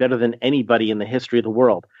meeting better than anybody in the history of the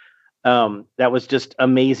world. That was just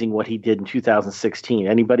amazing what he did in 2016.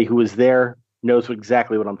 Anybody who was there knows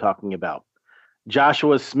exactly what I'm talking about.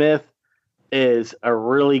 Joshua Smith is a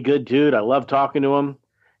really good dude. I love talking to him.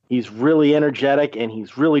 He's really energetic, and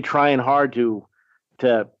he's really trying hard to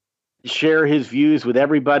share his views with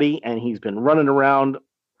everybody, and he's been running around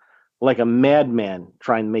like a madman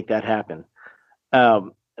trying to make that happen.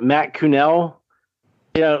 Matt Kuhnel,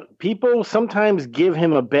 people sometimes give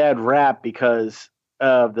him a bad rap because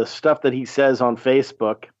of the stuff that he says on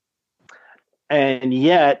Facebook, and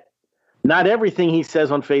yet not everything he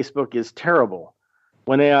says on Facebook is terrible.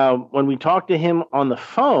 When we talk to him on the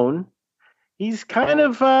phone, he's kind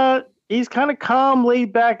of calm,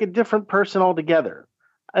 laid back, a different person altogether.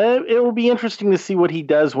 It will be interesting to see what he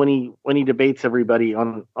does when he debates everybody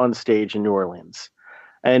on stage in New Orleans.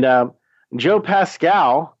 And Joe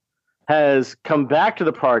Pascal has come back to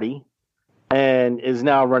the party and is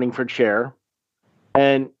now running for chair.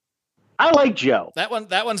 And I like Joe. That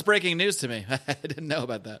one's breaking news to me. I didn't know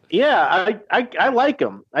about that. Yeah, I like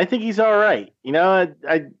him. I think he's all right.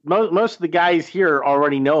 Most of the guys here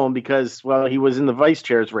already know him because, well, he was in the vice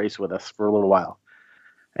chair's race with us for a little while.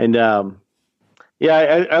 And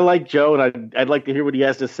yeah, I like Joe, and I'd like to hear what he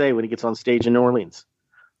has to say when he gets on stage in New Orleans.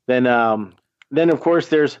 Then of course,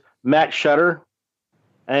 there's Matt Shutter,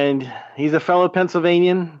 and he's a fellow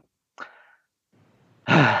Pennsylvanian.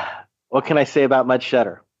 What can I say about Matt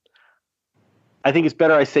Shutter? I think it's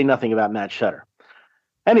better I say nothing about Matt Shutter.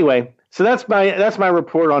 Anyway, so that's my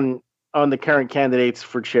report on the current candidates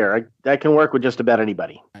for chair. I can work with just about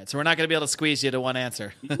anybody. All right, so we're not going to be able to squeeze you to one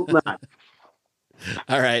answer. Not.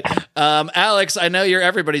 All right. Alex, I know you're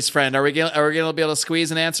everybody's friend. Are we going to be able to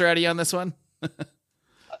squeeze an answer out of you on this one?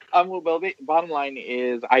 Well, bottom line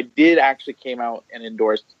is I did actually came out and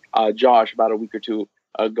endorsed Josh about a week or two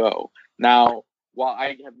ago. Now, while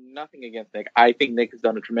I have nothing against Nick, I think Nick has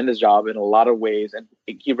done a tremendous job in a lot of ways, and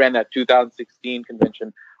he ran that 2016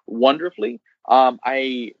 convention wonderfully. When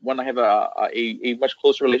I have a much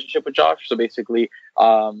closer relationship with Josh, so basically,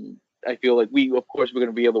 I feel like we're going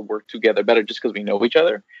to be able to work together better just because we know each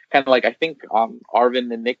other. Kind of like I think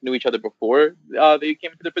Arvin and Nick knew each other before they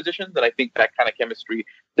came into their positions, and I think that kind of chemistry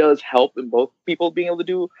does help in both people being able to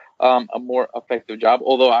do a more effective job.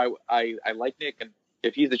 Although I like Nick, and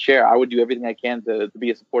if he's the chair, I would do everything I can to be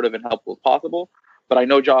as supportive and helpful as possible. But I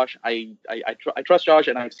know Josh. I trust Josh,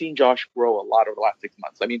 and I've seen Josh grow a lot over the last 6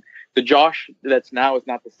 months. I mean, the Josh that's now is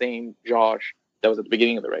not the same Josh that was at the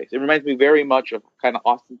beginning of the race. It reminds me very much of kind of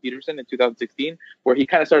Austin Peterson in 2016, where he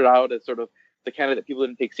kind of started out as sort of the candidate people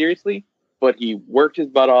didn't take seriously, but he worked his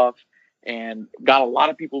butt off and got a lot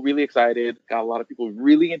of people really excited, got a lot of people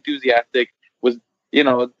really enthusiastic,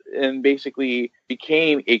 and basically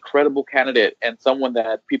became a credible candidate and someone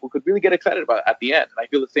that people could really get excited about at the end. And I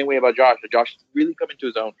feel the same way about Josh. Josh has really come into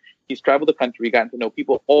his own. He's traveled the country, gotten to know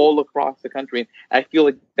people all across the country. And I feel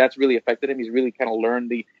like that's really affected him. He's really kind of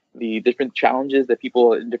learned the different challenges that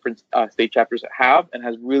people in different state chapters have, and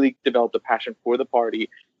has really developed a passion for the party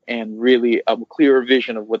and really a clearer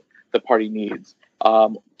vision of what the party needs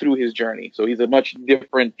through his journey. So he's a much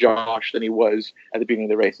different Josh than he was at the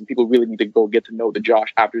beginning of the race. And people really need to go get to know the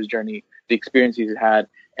Josh after his journey, the experience he's had,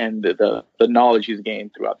 and the knowledge he's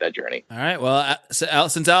gained throughout that journey. All right. Well,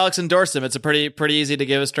 since Alex endorsed him, it's a pretty easy to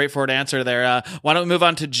give a straightforward answer there. Why don't we move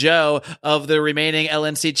on to Joe? Of the remaining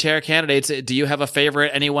LNC chair candidates, do you have a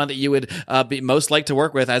favorite, anyone that you would be most like to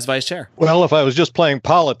work with as vice chair? Well, if I was just playing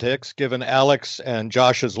politics, given Alex and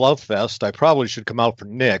Josh's love fest, I probably should come out for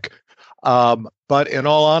Nick. But in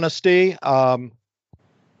all honesty, it's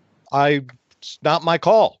not my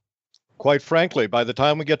call. Quite frankly, by the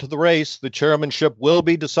time we get to the race, the chairmanship will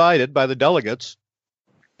be decided by the delegates,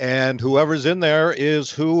 and whoever's in there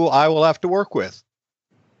is who I will have to work with.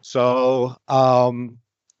 So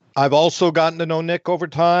I've also gotten to know Nick over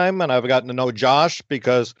time, and I've gotten to know Josh,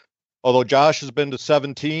 because although Josh has been to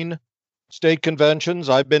 17 state conventions,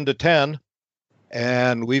 I've been to 10,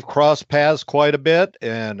 and we've crossed paths quite a bit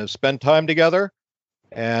and have spent time together,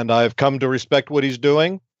 and I've come to respect what he's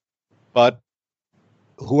doing. But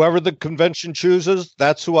whoever the convention chooses,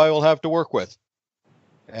 that's who I will have to work with.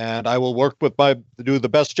 And I will work with do the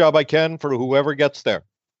best job I can for whoever gets there.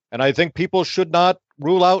 And I think people should not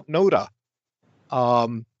rule out NOTA.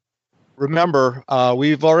 Remember,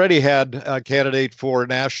 we've already had a candidate for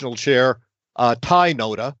national chair tie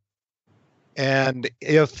NOTA. And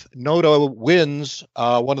if NOTA wins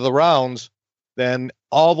one of the rounds, then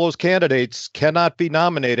all those candidates cannot be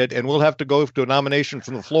nominated, and we'll have to go to a nomination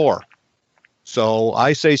from the floor. So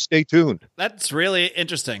I say stay tuned. That's really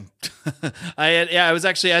interesting. I was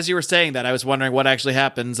actually, as you were saying that, I was wondering what actually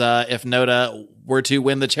happens if NOTA were to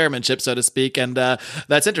win the chairmanship, so to speak. And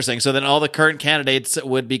that's interesting. So then all the current candidates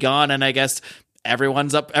would be gone, and I guess everyone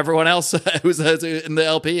else who's in the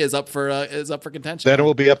LP is up for contention. Then it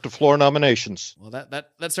will be up to floor nominations. Well,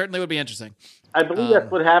 that certainly would be interesting. I believe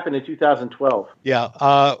that's what happened in 2012.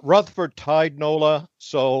 Yeah, Rutherford tied NOTA,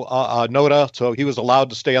 so he was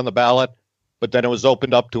allowed to stay on the ballot, but then it was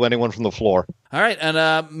opened up to anyone from the floor. All right,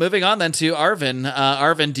 and moving on then to Arvin.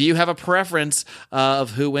 Arvin, do you have a preference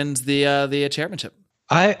of who wins the chairmanship?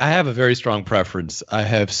 I have a very strong preference. I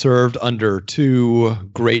have served under two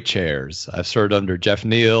great chairs. I've served under Jeff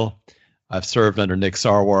Neal. I've served under Nick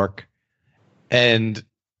Sarwark. And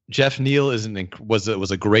Jeff Neal was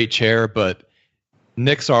a great chair, but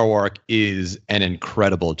Nick Sarwark is an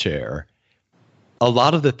incredible chair. A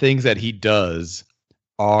lot of the things that he does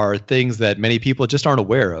are things that many people just aren't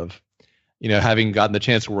aware of. You know, having gotten the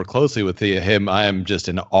chance to work closely with him, I am just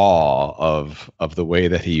in awe of the way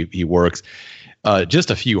that he works. Just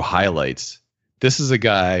a few highlights. This is a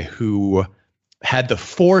guy who had the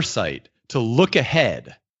foresight to look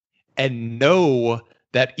ahead and know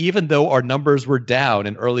that even though our numbers were down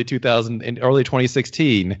in early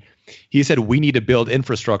 2016, he said we need to build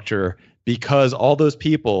infrastructure because all those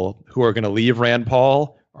people who are going to leave Rand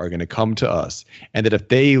Paul are going to come to us. And that if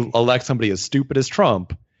they elect somebody as stupid as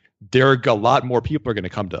Trump, there are a lot more people are going to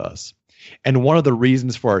come to us. And one of the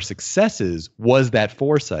reasons for our successes was that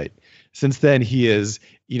foresight. Since then, he has,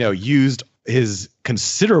 used his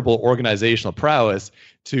considerable organizational prowess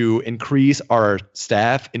to increase our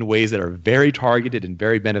staff in ways that are very targeted and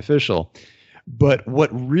very beneficial. But what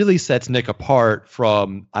really sets Nick apart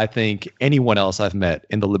from, I think, anyone else I've met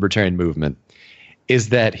in the libertarian movement is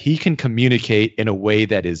that he can communicate in a way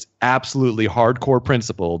that is absolutely hardcore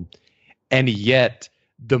principled, and yet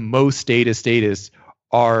the most statists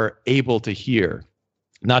are able to hear.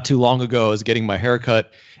 not too long ago, I was getting my hair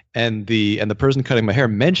cut, and the person cutting my hair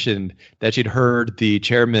mentioned that she'd heard the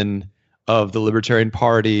chairman of the Libertarian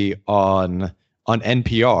Party on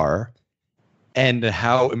NPR, and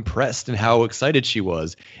how impressed and how excited she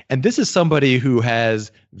was. And this is somebody who has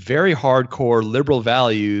very hardcore liberal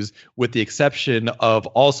values, with the exception of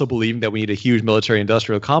also believing that we need a huge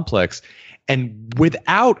military-industrial complex. And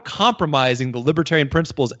without compromising the libertarian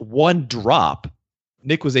principles one drop,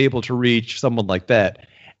 Nick was able to reach someone like that.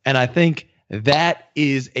 And I think that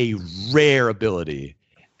is a rare ability.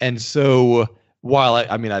 And so while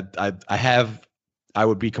I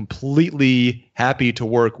would be completely happy to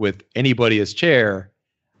work with anybody as chair,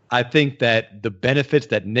 I think that the benefits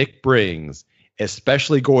that Nick brings,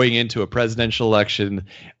 especially going into a presidential election,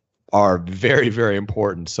 are very, very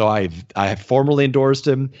important. So I have formally endorsed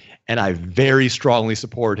him, and I very strongly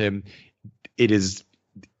support him.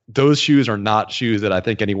 Those shoes are not shoes that I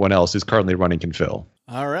think anyone else who's currently running can fill.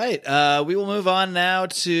 All right. We will move on now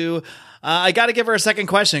to I got to give her a second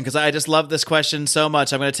question because I just love this question so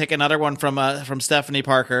much. I'm going to take another one from Stephanie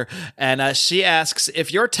Parker. And she asks,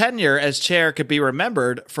 if your tenure as chair could be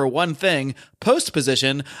remembered for one thing post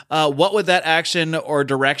position, what would that action or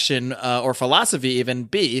direction or philosophy even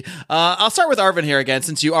be? I'll start with Arvin here again,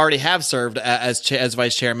 since you already have served as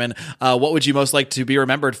vice chairman. What would you most like to be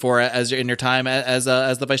remembered for as in your time as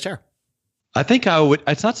the vice chair? I think I would.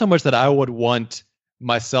 It's not so much that I would want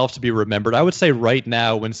myself to be remembered. I would say right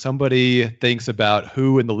now, when somebody thinks about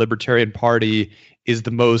who in the Libertarian Party is the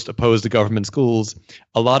most opposed to government schools,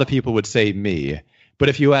 a lot of people would say me. But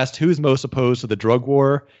if you asked who's most opposed to the drug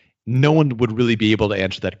war, no one would really be able to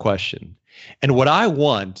answer that question. And what I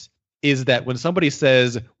want is that when somebody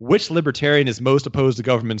says which libertarian is most opposed to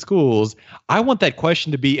government schools, I want that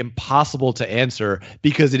question to be impossible to answer,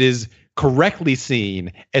 because it is correctly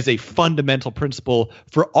seen as a fundamental principle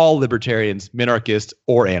for all libertarians, minarchists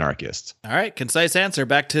or anarchists. All right, concise answer.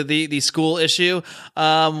 Back to the school issue.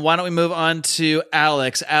 Why don't we move on to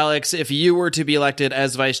Alex? Alex, if you were to be elected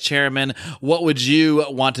as vice chairman, what would you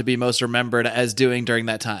want to be most remembered as doing during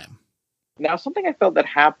that time? Now, something I felt that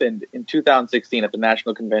happened in 2016 at the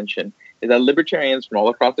National Convention is that libertarians from all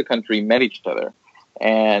across the country met each other.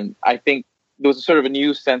 And I think there was a sort of a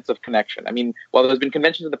new sense of connection. I mean, while there's been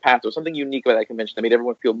conventions in the past, there was something unique about that convention that made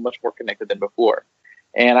everyone feel much more connected than before.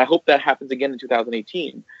 And I hope that happens again in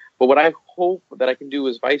 2018. But what I hope that I can do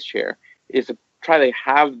as vice chair is to try to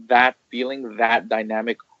have that feeling, that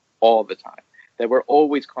dynamic all the time. That we're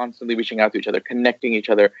always constantly reaching out to each other, connecting each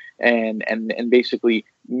other, and basically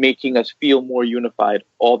making us feel more unified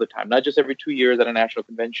all the time. Not just every 2 years at a national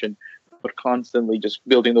convention, but constantly just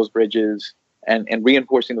building those bridges and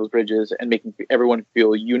reinforcing those bridges and making everyone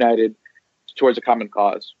feel united towards a common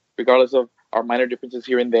cause, regardless of our minor differences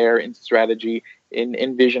here and there in strategy,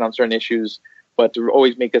 in vision on certain issues, but to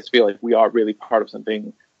always make us feel like we are really part of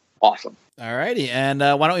something awesome. All righty. And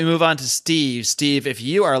why don't we move on to Steve? Steve, if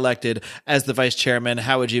you are elected as the vice chairman,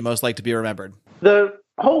 how would you most like to be remembered? The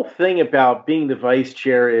whole thing about being the vice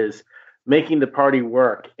chair is making the party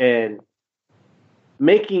work and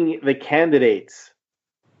making the candidates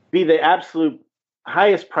be the absolute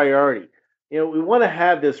highest priority. You know, we want to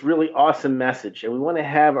have this really awesome message, and we want to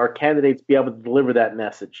have our candidates be able to deliver that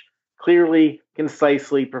message clearly,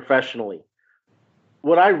 concisely, professionally.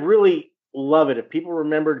 What I really love it if people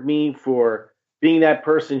remembered me for being that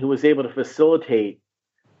person who was able to facilitate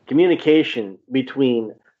communication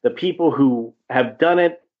between the people who have done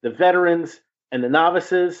it, the veterans and the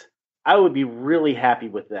novices. I would be really happy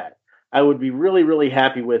with that. I would be really, really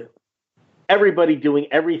happy with everybody doing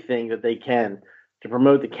everything that they can to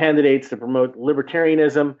promote the candidates, to promote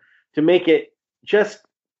libertarianism, to make it just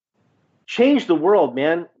change the world,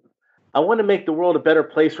 man. I want to make the world a better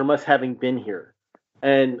place from us having been here.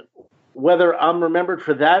 And whether I'm remembered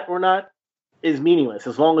for that or not is meaningless,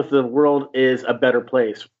 as long as the world is a better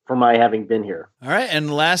place for my having been here. All right.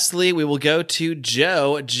 And lastly, we will go to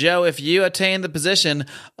Joe. Joe, if you attain the position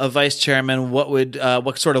of vice chairman,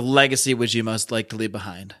 what sort of legacy would you most like to leave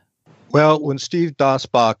behind? Well, when Steve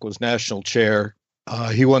Dasbach was national chair,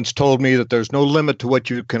 he once told me that there's no limit to what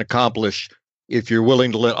you can accomplish if you're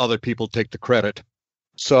willing to let other people take the credit.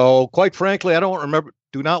 So, quite frankly, I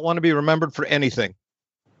do not want to be remembered for anything.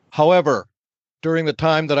 However, during the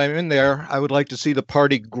time that I'm in there, I would like to see the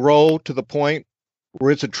party grow to the point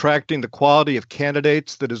where it's attracting the quality of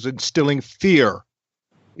candidates that is instilling fear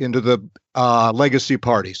into the legacy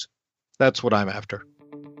parties. That's what I'm after.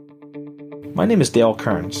 My name is Dale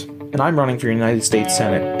Kearns, and I'm running for United States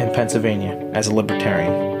Senate in Pennsylvania as a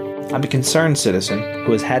Libertarian. I'm a concerned citizen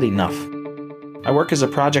who has had enough. I work as a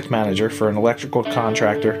project manager for an electrical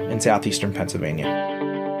contractor in southeastern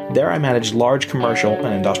Pennsylvania. There I manage large commercial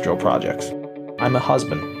and industrial projects. I'm a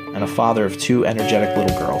husband and a father of 2 energetic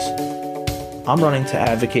little girls. I'm running to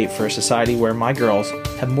advocate for a society where my girls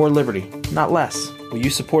have more liberty, not less. Will you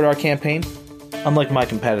support our campaign? Unlike my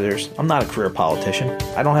competitors, I'm not a career politician.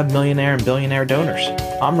 I don't have millionaire and billionaire donors.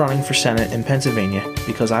 I'm running for Senate in Pennsylvania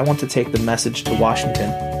because I want to take the message to Washington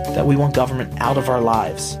that we want government out of our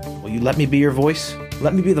lives. Will you let me be your voice?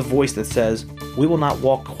 Let me be the voice that says, we will not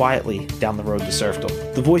walk quietly down the road to serfdom.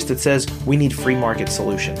 The voice that says, we need free market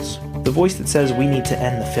solutions. The voice that says, we need to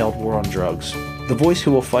end the failed war on drugs. The voice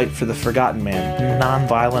who will fight for the forgotten man,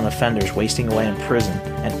 non-violent offenders wasting away in prison,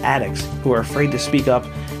 and addicts who are afraid to speak up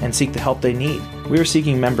and seek the help they need. We are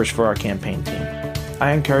seeking members for our campaign team.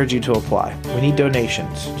 I encourage you to apply. We need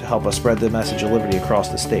donations to help us spread the message of liberty across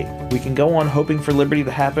the state. We can go on hoping for liberty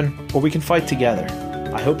to happen, or we can fight together.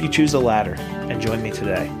 I hope you choose the latter and join me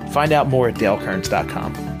today. Find out more at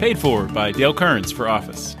dalekearns.com. Paid for by Dale Kearns for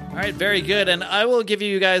office. All right, very good. And I will give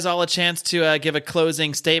you guys all a chance to give a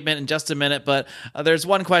closing statement in just a minute, but there's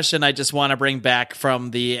one question I just want to bring back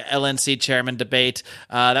from the LNC chairman debate.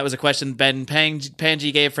 That was a question Ben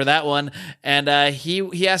Pangi gave for that one, and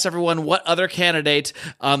he asked everyone what other candidate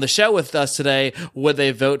on the show with us today would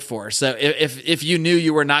they vote for. So if you knew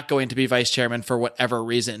you were not going to be vice chairman for whatever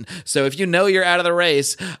reason, so if you know you're out of the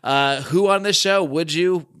race, who on this show would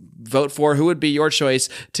you vote for? Who would be your choice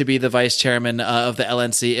to be the vice chairman of the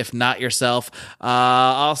LNC, if not yourself?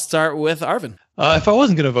 I'll start with Arvin. If I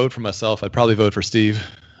wasn't going to vote for myself, I'd probably vote for Steve.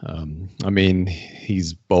 I mean,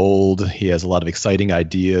 he's bold. He has a lot of exciting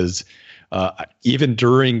ideas. Even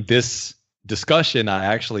during this discussion, I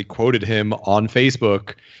actually quoted him on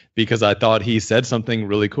Facebook because I thought he said something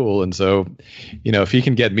really cool. And so, if he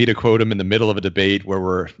can get me to quote him in the middle of a debate where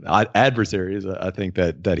we're adversaries, I think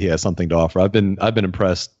that he has something to offer. I've been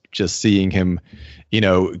impressed just seeing him,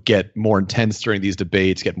 get more intense during these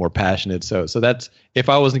debates, get more passionate. So that's, if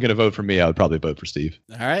I wasn't going to vote for me, I would probably vote for Steve.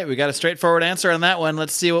 All right. We got a straightforward answer on that one.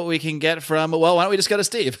 Let's see what we can get from, well, why don't we just go to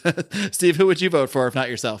Steve? Steve, who would you vote for if not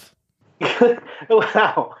yourself?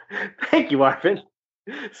 Wow. Thank you, Arvin.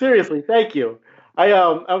 Seriously, thank you.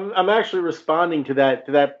 I'm actually responding to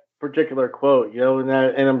that particular quote, and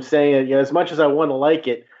I'm saying, as much as I want to like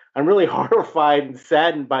it, I'm really horrified and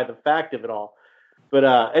saddened by the fact of it all.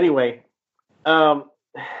 But anyway, man,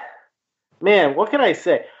 what can I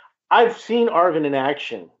say? I've seen Arvin in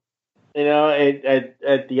action,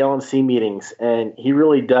 at the LNC meetings, and he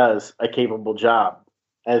really does a capable job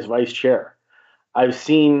as vice chair. I've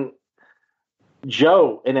seen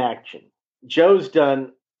Joe in action. Joe's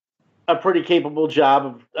done a pretty capable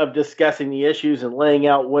job of discussing the issues and laying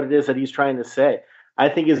out what it is that he's trying to say. I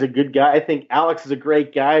think he's a good guy. I think Alex is a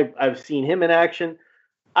great guy. I've seen him in action.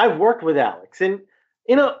 I've worked with Alex, and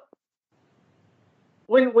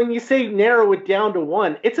when you say narrow it down to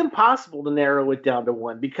one, it's impossible to narrow it down to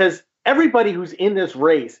one because everybody who's in this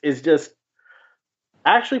race is just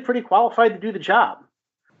actually pretty qualified to do the job.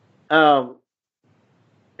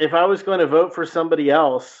 If I was going to vote for somebody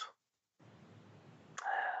else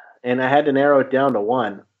and I had to narrow it down to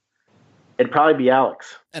one, it'd probably be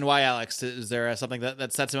Alex. And why Alex? Is there something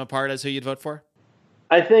that sets him apart as who you'd vote for?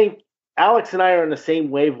 I think Alex and I are on the same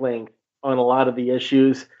wavelength on a lot of the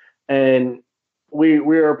issues, and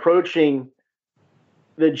we're approaching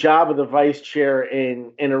the job of the vice chair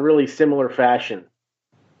in a really similar fashion.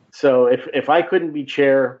 So if I couldn't be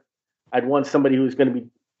chair, I'd want somebody who's going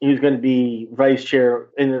to be vice chair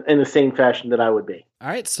in the same fashion that I would be. All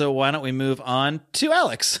right, so why don't we move on to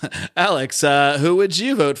Alex? Alex, who would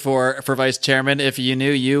you vote for vice chairman if you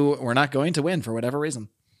knew you were not going to win for whatever reason?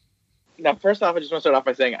 Now, first off, I just want to start off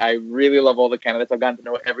by saying I really love all the candidates. I've gotten to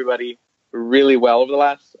know everybody really well over the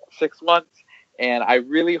last 6 months, and I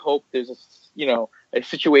really hope there's a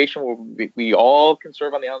situation where we all can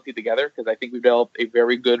serve on the LNC together, because I think we've developed a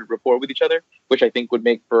very good rapport with each other, which I think would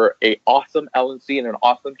make for an awesome LNC and an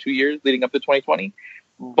awesome 2 years leading up to 2020.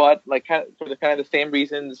 But for the same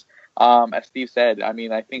reasons as Steve said, I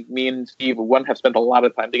mean, I think me and Steve have spent a lot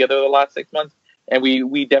of time together the last 6 months, and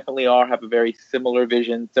we definitely have a very similar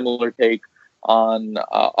vision, similar take on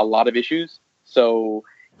a lot of issues. So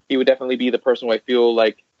he would definitely be the person who I feel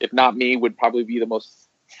like, if not me, would probably be the most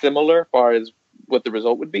similar as far as what the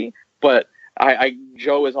result would be. But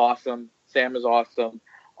Joe is awesome. Sam is awesome.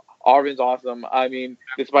 Arvin's awesome. I mean,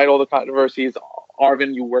 despite all the controversies,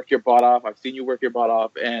 Arvin, you work your butt off. I've seen you work your butt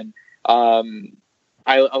off, and all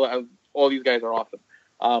these guys are awesome.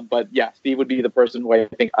 But yeah, Steve would be the person who I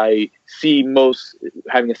think I see most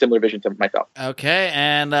having a similar vision to myself. Okay,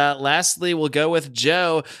 and lastly, we'll go with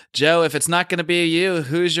Joe. Joe, if it's not going to be you,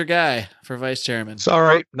 who's your guy for vice chairman?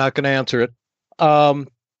 Sorry, not going to answer it.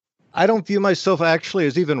 I don't view myself actually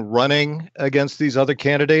as even running against these other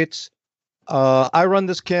candidates. I run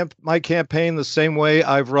my campaign the same way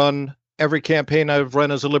I've run every campaign I've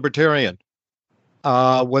run as a libertarian.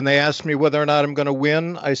 When they ask me whether or not I'm going to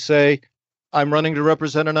win, I say I'm running to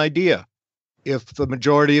represent an idea. If the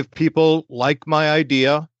majority of people like my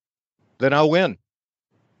idea, then I'll win.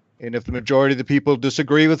 And if the majority of the people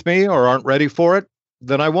disagree with me or aren't ready for it,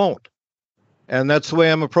 then I won't. And that's the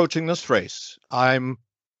way I'm approaching this race. I'm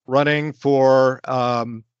running for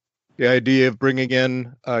the idea of bringing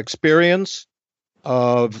in experience,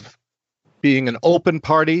 of being an open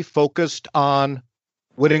party focused on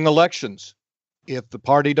winning elections. If the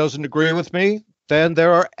party doesn't agree with me, then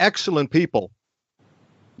there are excellent people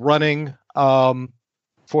running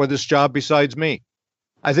for this job besides me.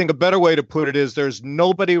 I think a better way to put it is there's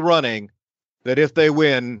nobody running that if they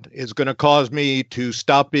win is going to cause me to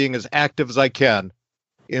stop being as active as I can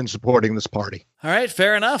in supporting this party. All right,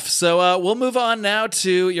 fair enough. So we'll move on now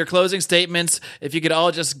to your closing statements. If you could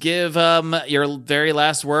all just give your very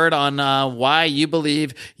last word on why you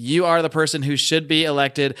believe you are the person who should be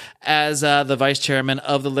elected as the vice chairman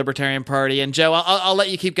of the Libertarian Party. And Joe, I'll let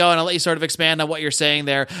you keep going. I'll let you sort of expand on what you're saying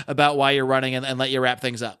there about why you're running and let you wrap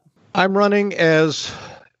things up. I'm running as,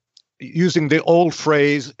 using the old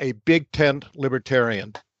phrase, a big tent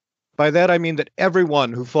libertarian. By that, I mean that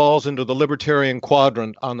everyone who falls into the libertarian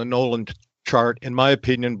quadrant on the Nolan chart, in my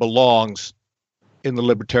opinion, belongs in the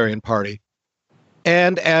Libertarian Party,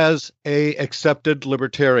 and as a accepted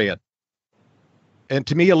libertarian. And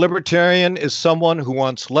to me, a libertarian is someone who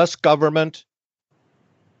wants less government,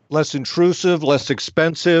 less intrusive, less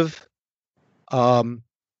expensive,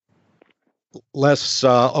 less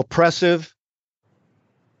oppressive,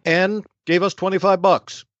 and gave us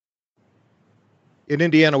 $25. In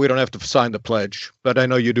Indiana, we don't have to sign the pledge, but I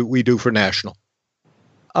know you do. We do for national.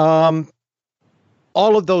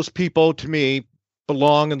 All of those people, to me,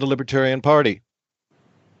 belong in the Libertarian Party.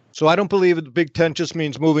 So I don't believe the Big Tent just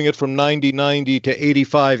means moving it from 90-90 to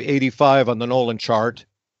 85-85 on the Nolan chart.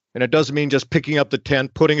 And it doesn't mean just picking up the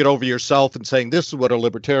tent, putting it over yourself and saying, this is what a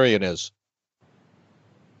libertarian is.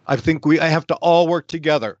 I think I have to all work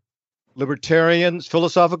together. Libertarians,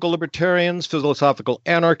 philosophical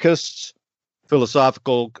anarchists,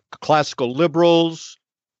 philosophical classical liberals,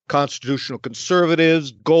 constitutional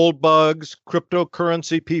conservatives, gold bugs,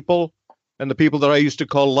 cryptocurrency people, and the people that I used to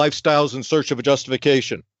call lifestyles in search of a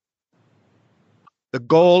justification. The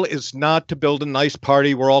goal is not to build a nice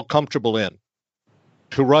party we're all comfortable in,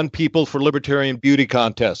 to run people for libertarian beauty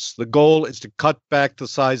contests. The goal is to cut back the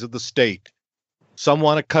size of the state. Some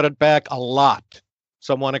want to cut it back a lot.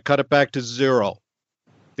 Some want to cut it back to zero.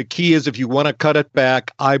 The key is if you want to cut it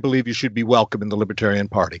back, I believe you should be welcome in the Libertarian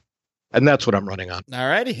Party. And that's what I'm running on. All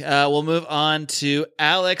righty. We'll move on to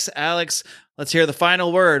Alex. Alex, let's hear the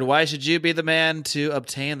final word. Why should you be the man to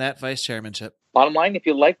obtain that vice chairmanship? Bottom line, if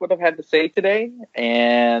you like what I've had to say today,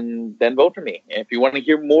 and then vote for me. And if you want to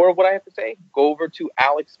hear more of what I have to say, go over to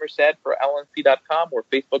Alex Merced for LNC.com or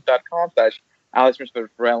Facebook.com/Alex Merced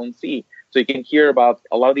for LNC. So you can hear about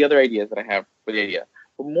a lot of the other ideas that I have for the idea.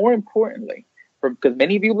 But more importantly, because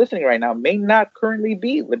many of you listening right now may not currently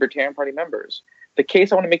be Libertarian Party members. The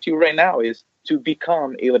case I want to make to you right now is to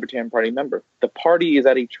become a Libertarian Party member. The party is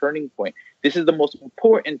at a turning point. This is the most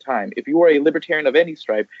important time, if you are a libertarian of any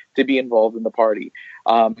stripe, to be involved in the party.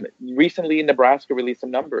 Recently, Nebraska released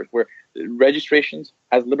some numbers where registrations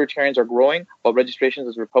as libertarians are growing, while registrations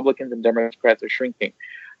as Republicans and Democrats are shrinking.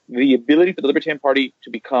 The ability for the Libertarian Party to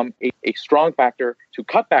become a strong factor to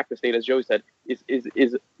cut back the state, as Joey said,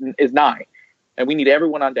 is nigh. And we need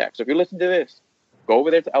everyone on deck. So if you're listening to this, go over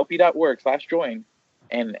there to lp.org/join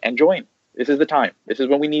and join. This is the time. This is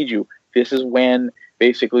when we need you. This is when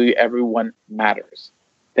basically everyone matters.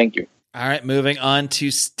 Thank you. All right, moving on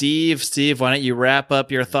to Steve. Steve, why don't you wrap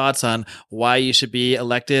up your thoughts on why you should be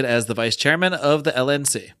elected as the vice chairman of the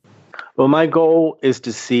LNC? Well, my goal is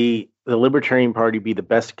to see the Libertarian Party be the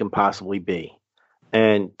best it can possibly be.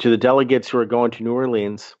 And to the delegates who are going to New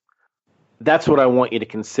Orleans, that's what I want you to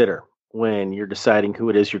consider when you're deciding who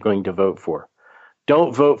it is you're going to vote for.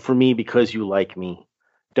 Don't vote for me because you like me.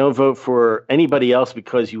 Don't vote for anybody else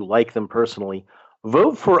because you like them personally.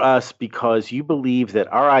 Vote for us because you believe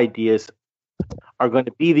that our ideas are going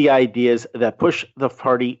to be the ideas that push the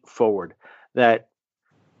party forward, that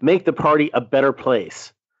make the party a better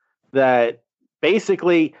place, that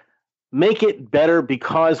basically make it better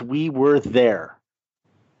because we were there.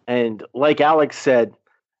 And like Alex said,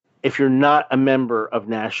 if you're not a member of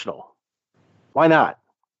National, why not?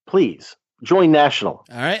 Please join National.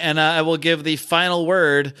 All right. And I will give the final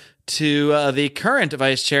word to the current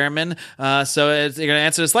vice chairman. So you're going to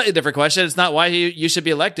answer a slightly different question. It's not why you should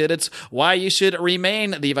be elected. It's why you should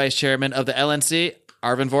remain the vice chairman of the LNC.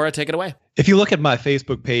 Arvin Vohra, take it away. If you look at my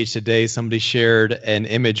Facebook page today, somebody shared an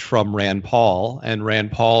image from Rand Paul, and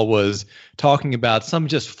Rand Paul was talking about some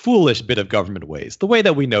just foolish bit of government ways, the way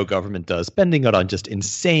that we know government does, spending it on just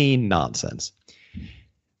insane nonsense.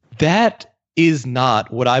 That is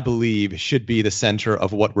not what I believe should be the center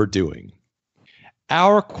of what we're doing.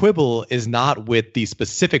 Our quibble is not with the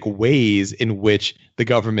specific ways in which the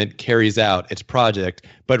government carries out its project,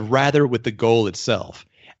 but rather with the goal itself.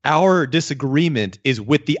 Our disagreement is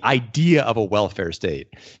with the idea of a welfare state,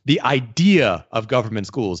 the idea of government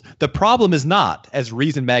schools. The problem is not, as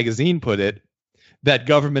Reason Magazine put it, that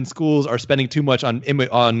government schools are spending too much on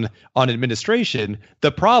administration.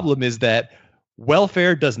 The problem is that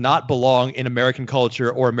welfare does not belong in American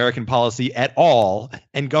culture or American policy at all,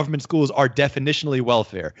 and government schools are definitionally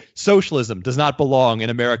welfare. Socialism does not belong in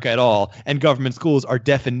America at all, and government schools are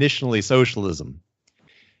definitionally socialism.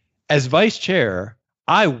 As vice chair,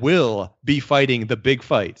 I will be fighting the big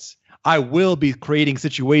fights. I will be creating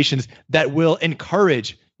situations that will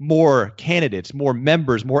encourage more candidates, more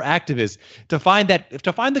members, more activists to find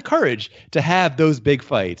the courage to have those big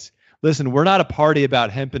fights. Listen, we're not a party about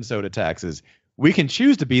hemp and soda taxes. We can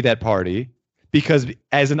choose to be that party because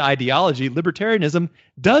as an ideology, libertarianism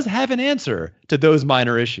does have an answer to those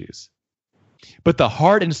minor issues. But the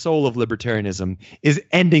heart and soul of libertarianism is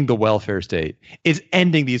ending the welfare state. It's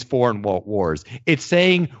ending these foreign wars. It's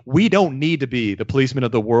saying we don't need to be the policemen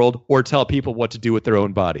of the world or tell people what to do with their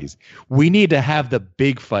own bodies. We need to have the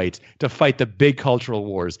big fights to fight the big cultural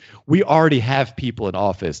wars. We already have people in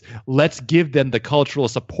office. Let's give them the cultural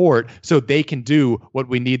support so they can do what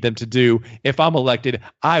we need them to do. If I'm elected,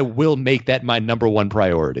 I will make that my number one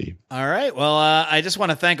priority. All right. Well, I just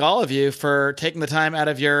want to thank all of you for taking the time out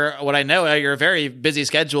of your very busy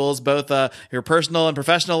schedules, both your personal and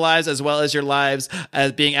professional lives, as well as your lives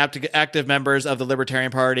as being active members of the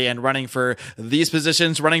Libertarian Party and running for these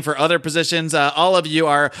positions, running for other positions. All of you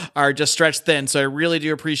are just stretched thin. So I really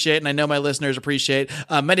do appreciate, and I know my listeners appreciate,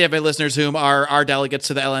 many of my listeners whom are delegates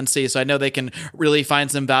to the LNC. So I know they can really find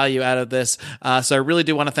some value out of this. So I really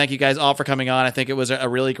do want to thank you guys all for coming on. I think it was a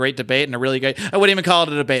really great debate and I wouldn't even call it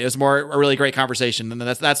a debate. It was more a really great conversation. And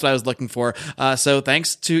that's what I was looking for. So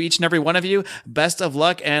thanks to each and every one of you. Best of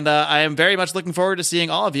luck. And I am very much looking forward to seeing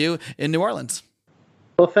all of you in New Orleans.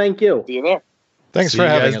 Well, thank you. See you there. Thanks for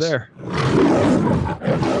having us there.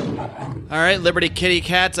 All right, Liberty Kitty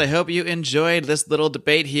Cats, I hope you enjoyed this little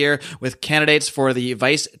debate here with candidates for the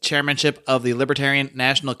Vice Chairmanship of the Libertarian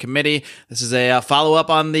National Committee. This is a follow-up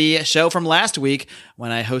on the show from last week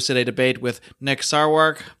when I hosted a debate with Nick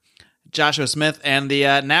Sarwark, Joshua Smith, and the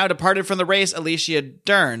now departed from the race, Alicia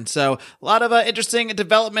Dern. So a lot of interesting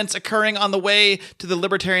developments occurring on the way to the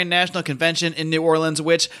Libertarian National Convention in New Orleans,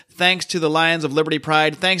 which, thanks to the Lions of Liberty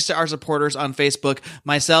Pride, thanks to our supporters on Facebook,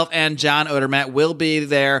 myself and John Odermatt will be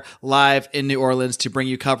there live in New Orleans to bring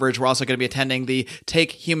you coverage. We're also going to be attending the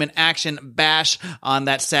Take Human Action Bash on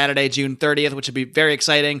that Saturday, June 30th, which will be very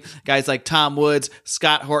exciting. Guys like Tom Woods,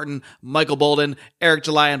 Scott Horton, Michael Bolden, Eric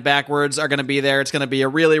July, and Backwards are going to be there. It's going to be a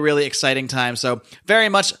really, really exciting time. So very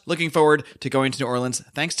much looking forward to going to New Orleans.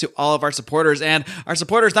 Thanks to all of our supporters. And our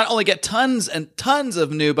supporters not only get tons and tons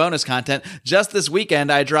of new bonus content, just this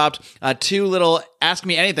weekend I dropped 2 little Ask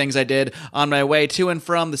Me Anythings I did on my way to and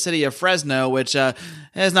from the city of Fresno, which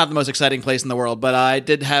is not the most exciting place in the world, but I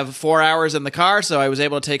did have 4 hours in the car, so I was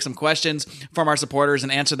able to take some questions from our supporters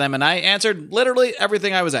and answer them, and I answered literally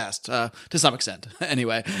everything I was asked, to some extent,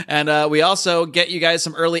 anyway. And we also get you guys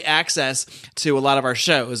some early access to a lot of our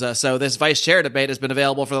shows. So this Vice Chair debate has been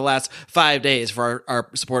available for the last 5 days for our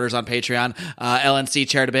supporters on Patreon. LNC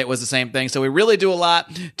Chair debate was the same thing. So we really do a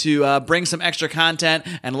lot to bring some extra content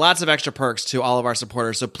and lots of extra perks to all of our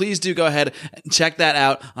supporters. So please do go ahead and check that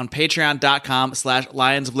out on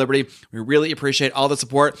patreon.com/Lions of Liberty. We really appreciate all the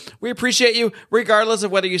support. We appreciate you regardless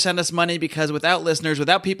of whether you send us money, because without listeners,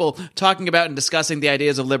 without people talking about and discussing the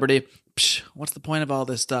ideas of liberty, what's the point of all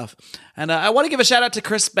this stuff? And I want to give a shout out to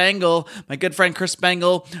Chris Spangle, my good friend Chris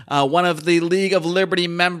Spangle, one of the League of Liberty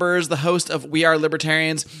members, the host of We Are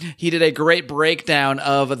Libertarians. He did a great breakdown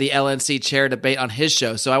of the LNC chair debate on his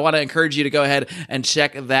show. So I want to encourage you to go ahead and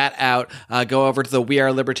check that out. Go over to the We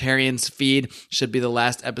Are Libertarians feed. Should be the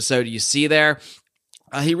last episode you see there.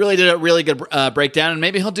 He really did a really good breakdown, and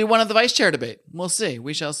maybe he'll do one of the vice chair debate. We'll see.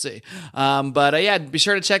 We shall see. But yeah, be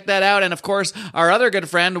sure to check that out. And of course, our other good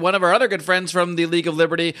friend, one of our other good friends from the League of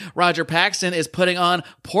Liberty, Roger Paxton, is putting on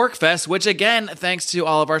Pork Fest, which again, thanks to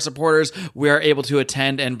all of our supporters, we are able to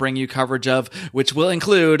attend and bring you coverage of, which will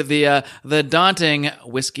include the daunting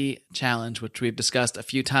whiskey challenge, which we've discussed a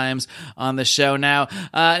few times on the show now.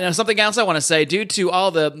 Something else I want to say, due to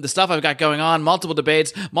all the stuff I've got going on, multiple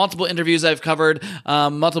debates, multiple interviews I've covered,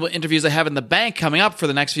 multiple interviews I have in the bank coming up for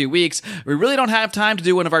the next few weeks, we really don't have time to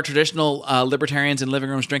do one of our traditional Libertarians in Living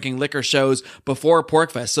Rooms Drinking Liquor shows before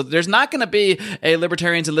Porkfest. So there's not going to be a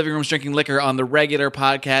Libertarians in Living Rooms Drinking Liquor on the regular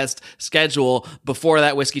podcast schedule before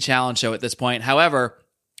that Whiskey Challenge show at this point. However,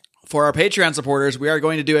 for our Patreon supporters, we are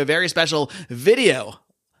going to do a very special video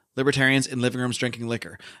Libertarians in Living Rooms Drinking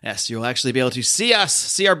Liquor. Yes, you'll actually be able to see us,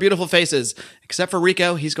 see our beautiful faces. Except for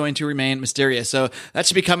Rico, he's going to remain mysterious. So that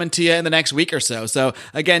should be coming to you in the next week or so. So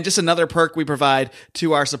again, just another perk we provide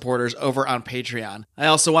to our supporters over on Patreon. I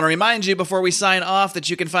also want to remind you before we sign off that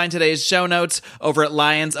you can find today's show notes over at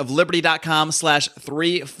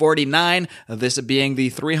lionsofliberty.com/349. This being the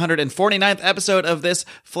 349th episode of this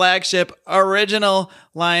flagship original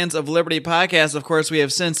Lions of Liberty podcast. Of course, we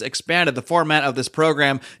have since expanded the format of this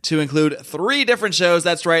program to include 3 different shows.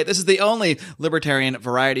 That's right. This is the only libertarian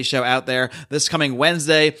variety show out there. This coming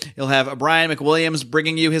Wednesday, you'll have Brian McWilliams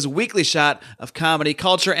bringing you his weekly shot of comedy,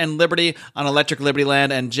 culture, and liberty on Electric Liberty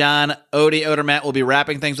Land, and John Odie Odermatt will be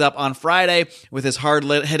wrapping things up on Friday with his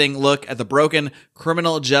hard-hitting look at the broken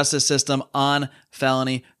criminal justice system on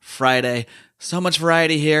Felony Friday. So much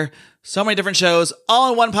variety here. So many different shows,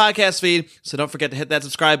 all in one podcast feed. So don't forget to hit that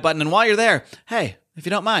subscribe button. And while you're there, hey, if you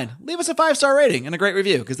don't mind, leave us a 5-star rating and a great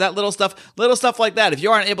review, because that little stuff like that, if you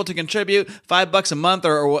aren't able to contribute $5 a month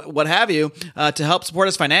or what have you to help support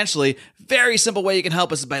us financially, very simple way you can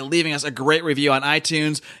help us is by leaving us a great review on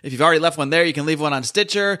iTunes. If you've already left one there, you can leave one on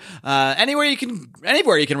Stitcher. Anywhere you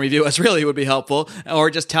can review us really would be helpful, or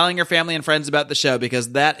just telling your family and friends about the show,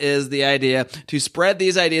 because that is the idea, to spread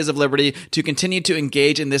these ideas of liberty, to continue to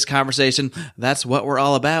engage in this conversation. That's what we're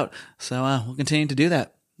all about. So we'll continue to do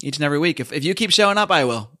that each and every week. If you keep showing up, I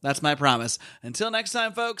will. That's my promise. Until next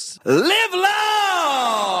time, folks, live long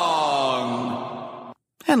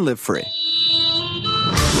and live free.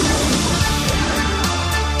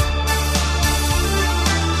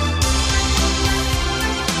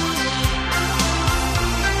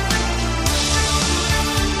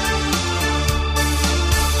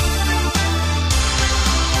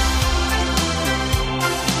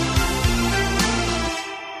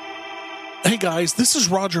 Hey guys, this is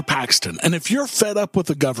Roger Paxton, and if you're fed up with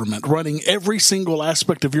the government running every single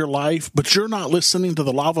aspect of your life, but you're not listening to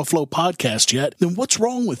the Lava Flow podcast yet, then what's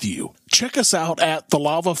wrong with you? Check us out at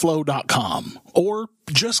thelavaflow.com, or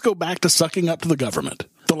just go back to sucking up to the government.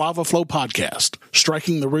 The Lava Flow podcast,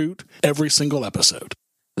 striking the root every single episode.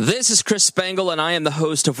 This is Chris Spangle, and I am the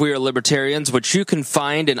host of We Are Libertarians, which you can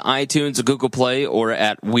find in iTunes, Google Play, or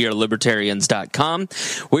at wearelibertarians.com.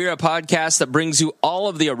 We are a podcast that brings you all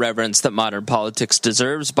of the irreverence that modern politics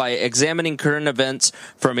deserves by examining current events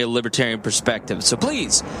from a libertarian perspective. So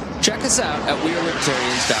please, check us out at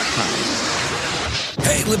wearelibertarians.com.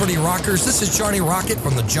 Hey, Liberty Rockers, this is Johnny Rocket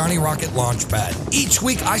from the Johnny Rocket Launchpad. Each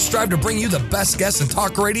week, I strive to bring you the best guests in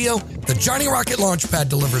talk radio. The Johnny Rocket Launchpad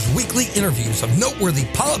delivers weekly interviews of noteworthy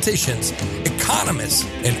politicians, economists,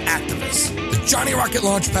 and activists. The Johnny Rocket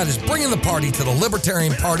Launchpad is bringing the party to the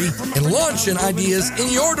Libertarian Party and launching ideas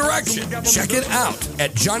in your direction. Check it out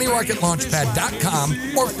at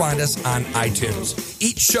JohnnyRocketLaunchpad.com or find us on iTunes.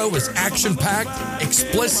 Each show is action-packed,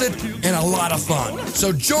 explicit, and a lot of fun.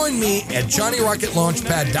 So join me at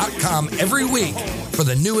JohnnyRocketLaunchpad.com every week for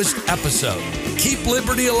the newest episode. Keep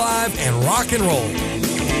liberty alive and rock and roll.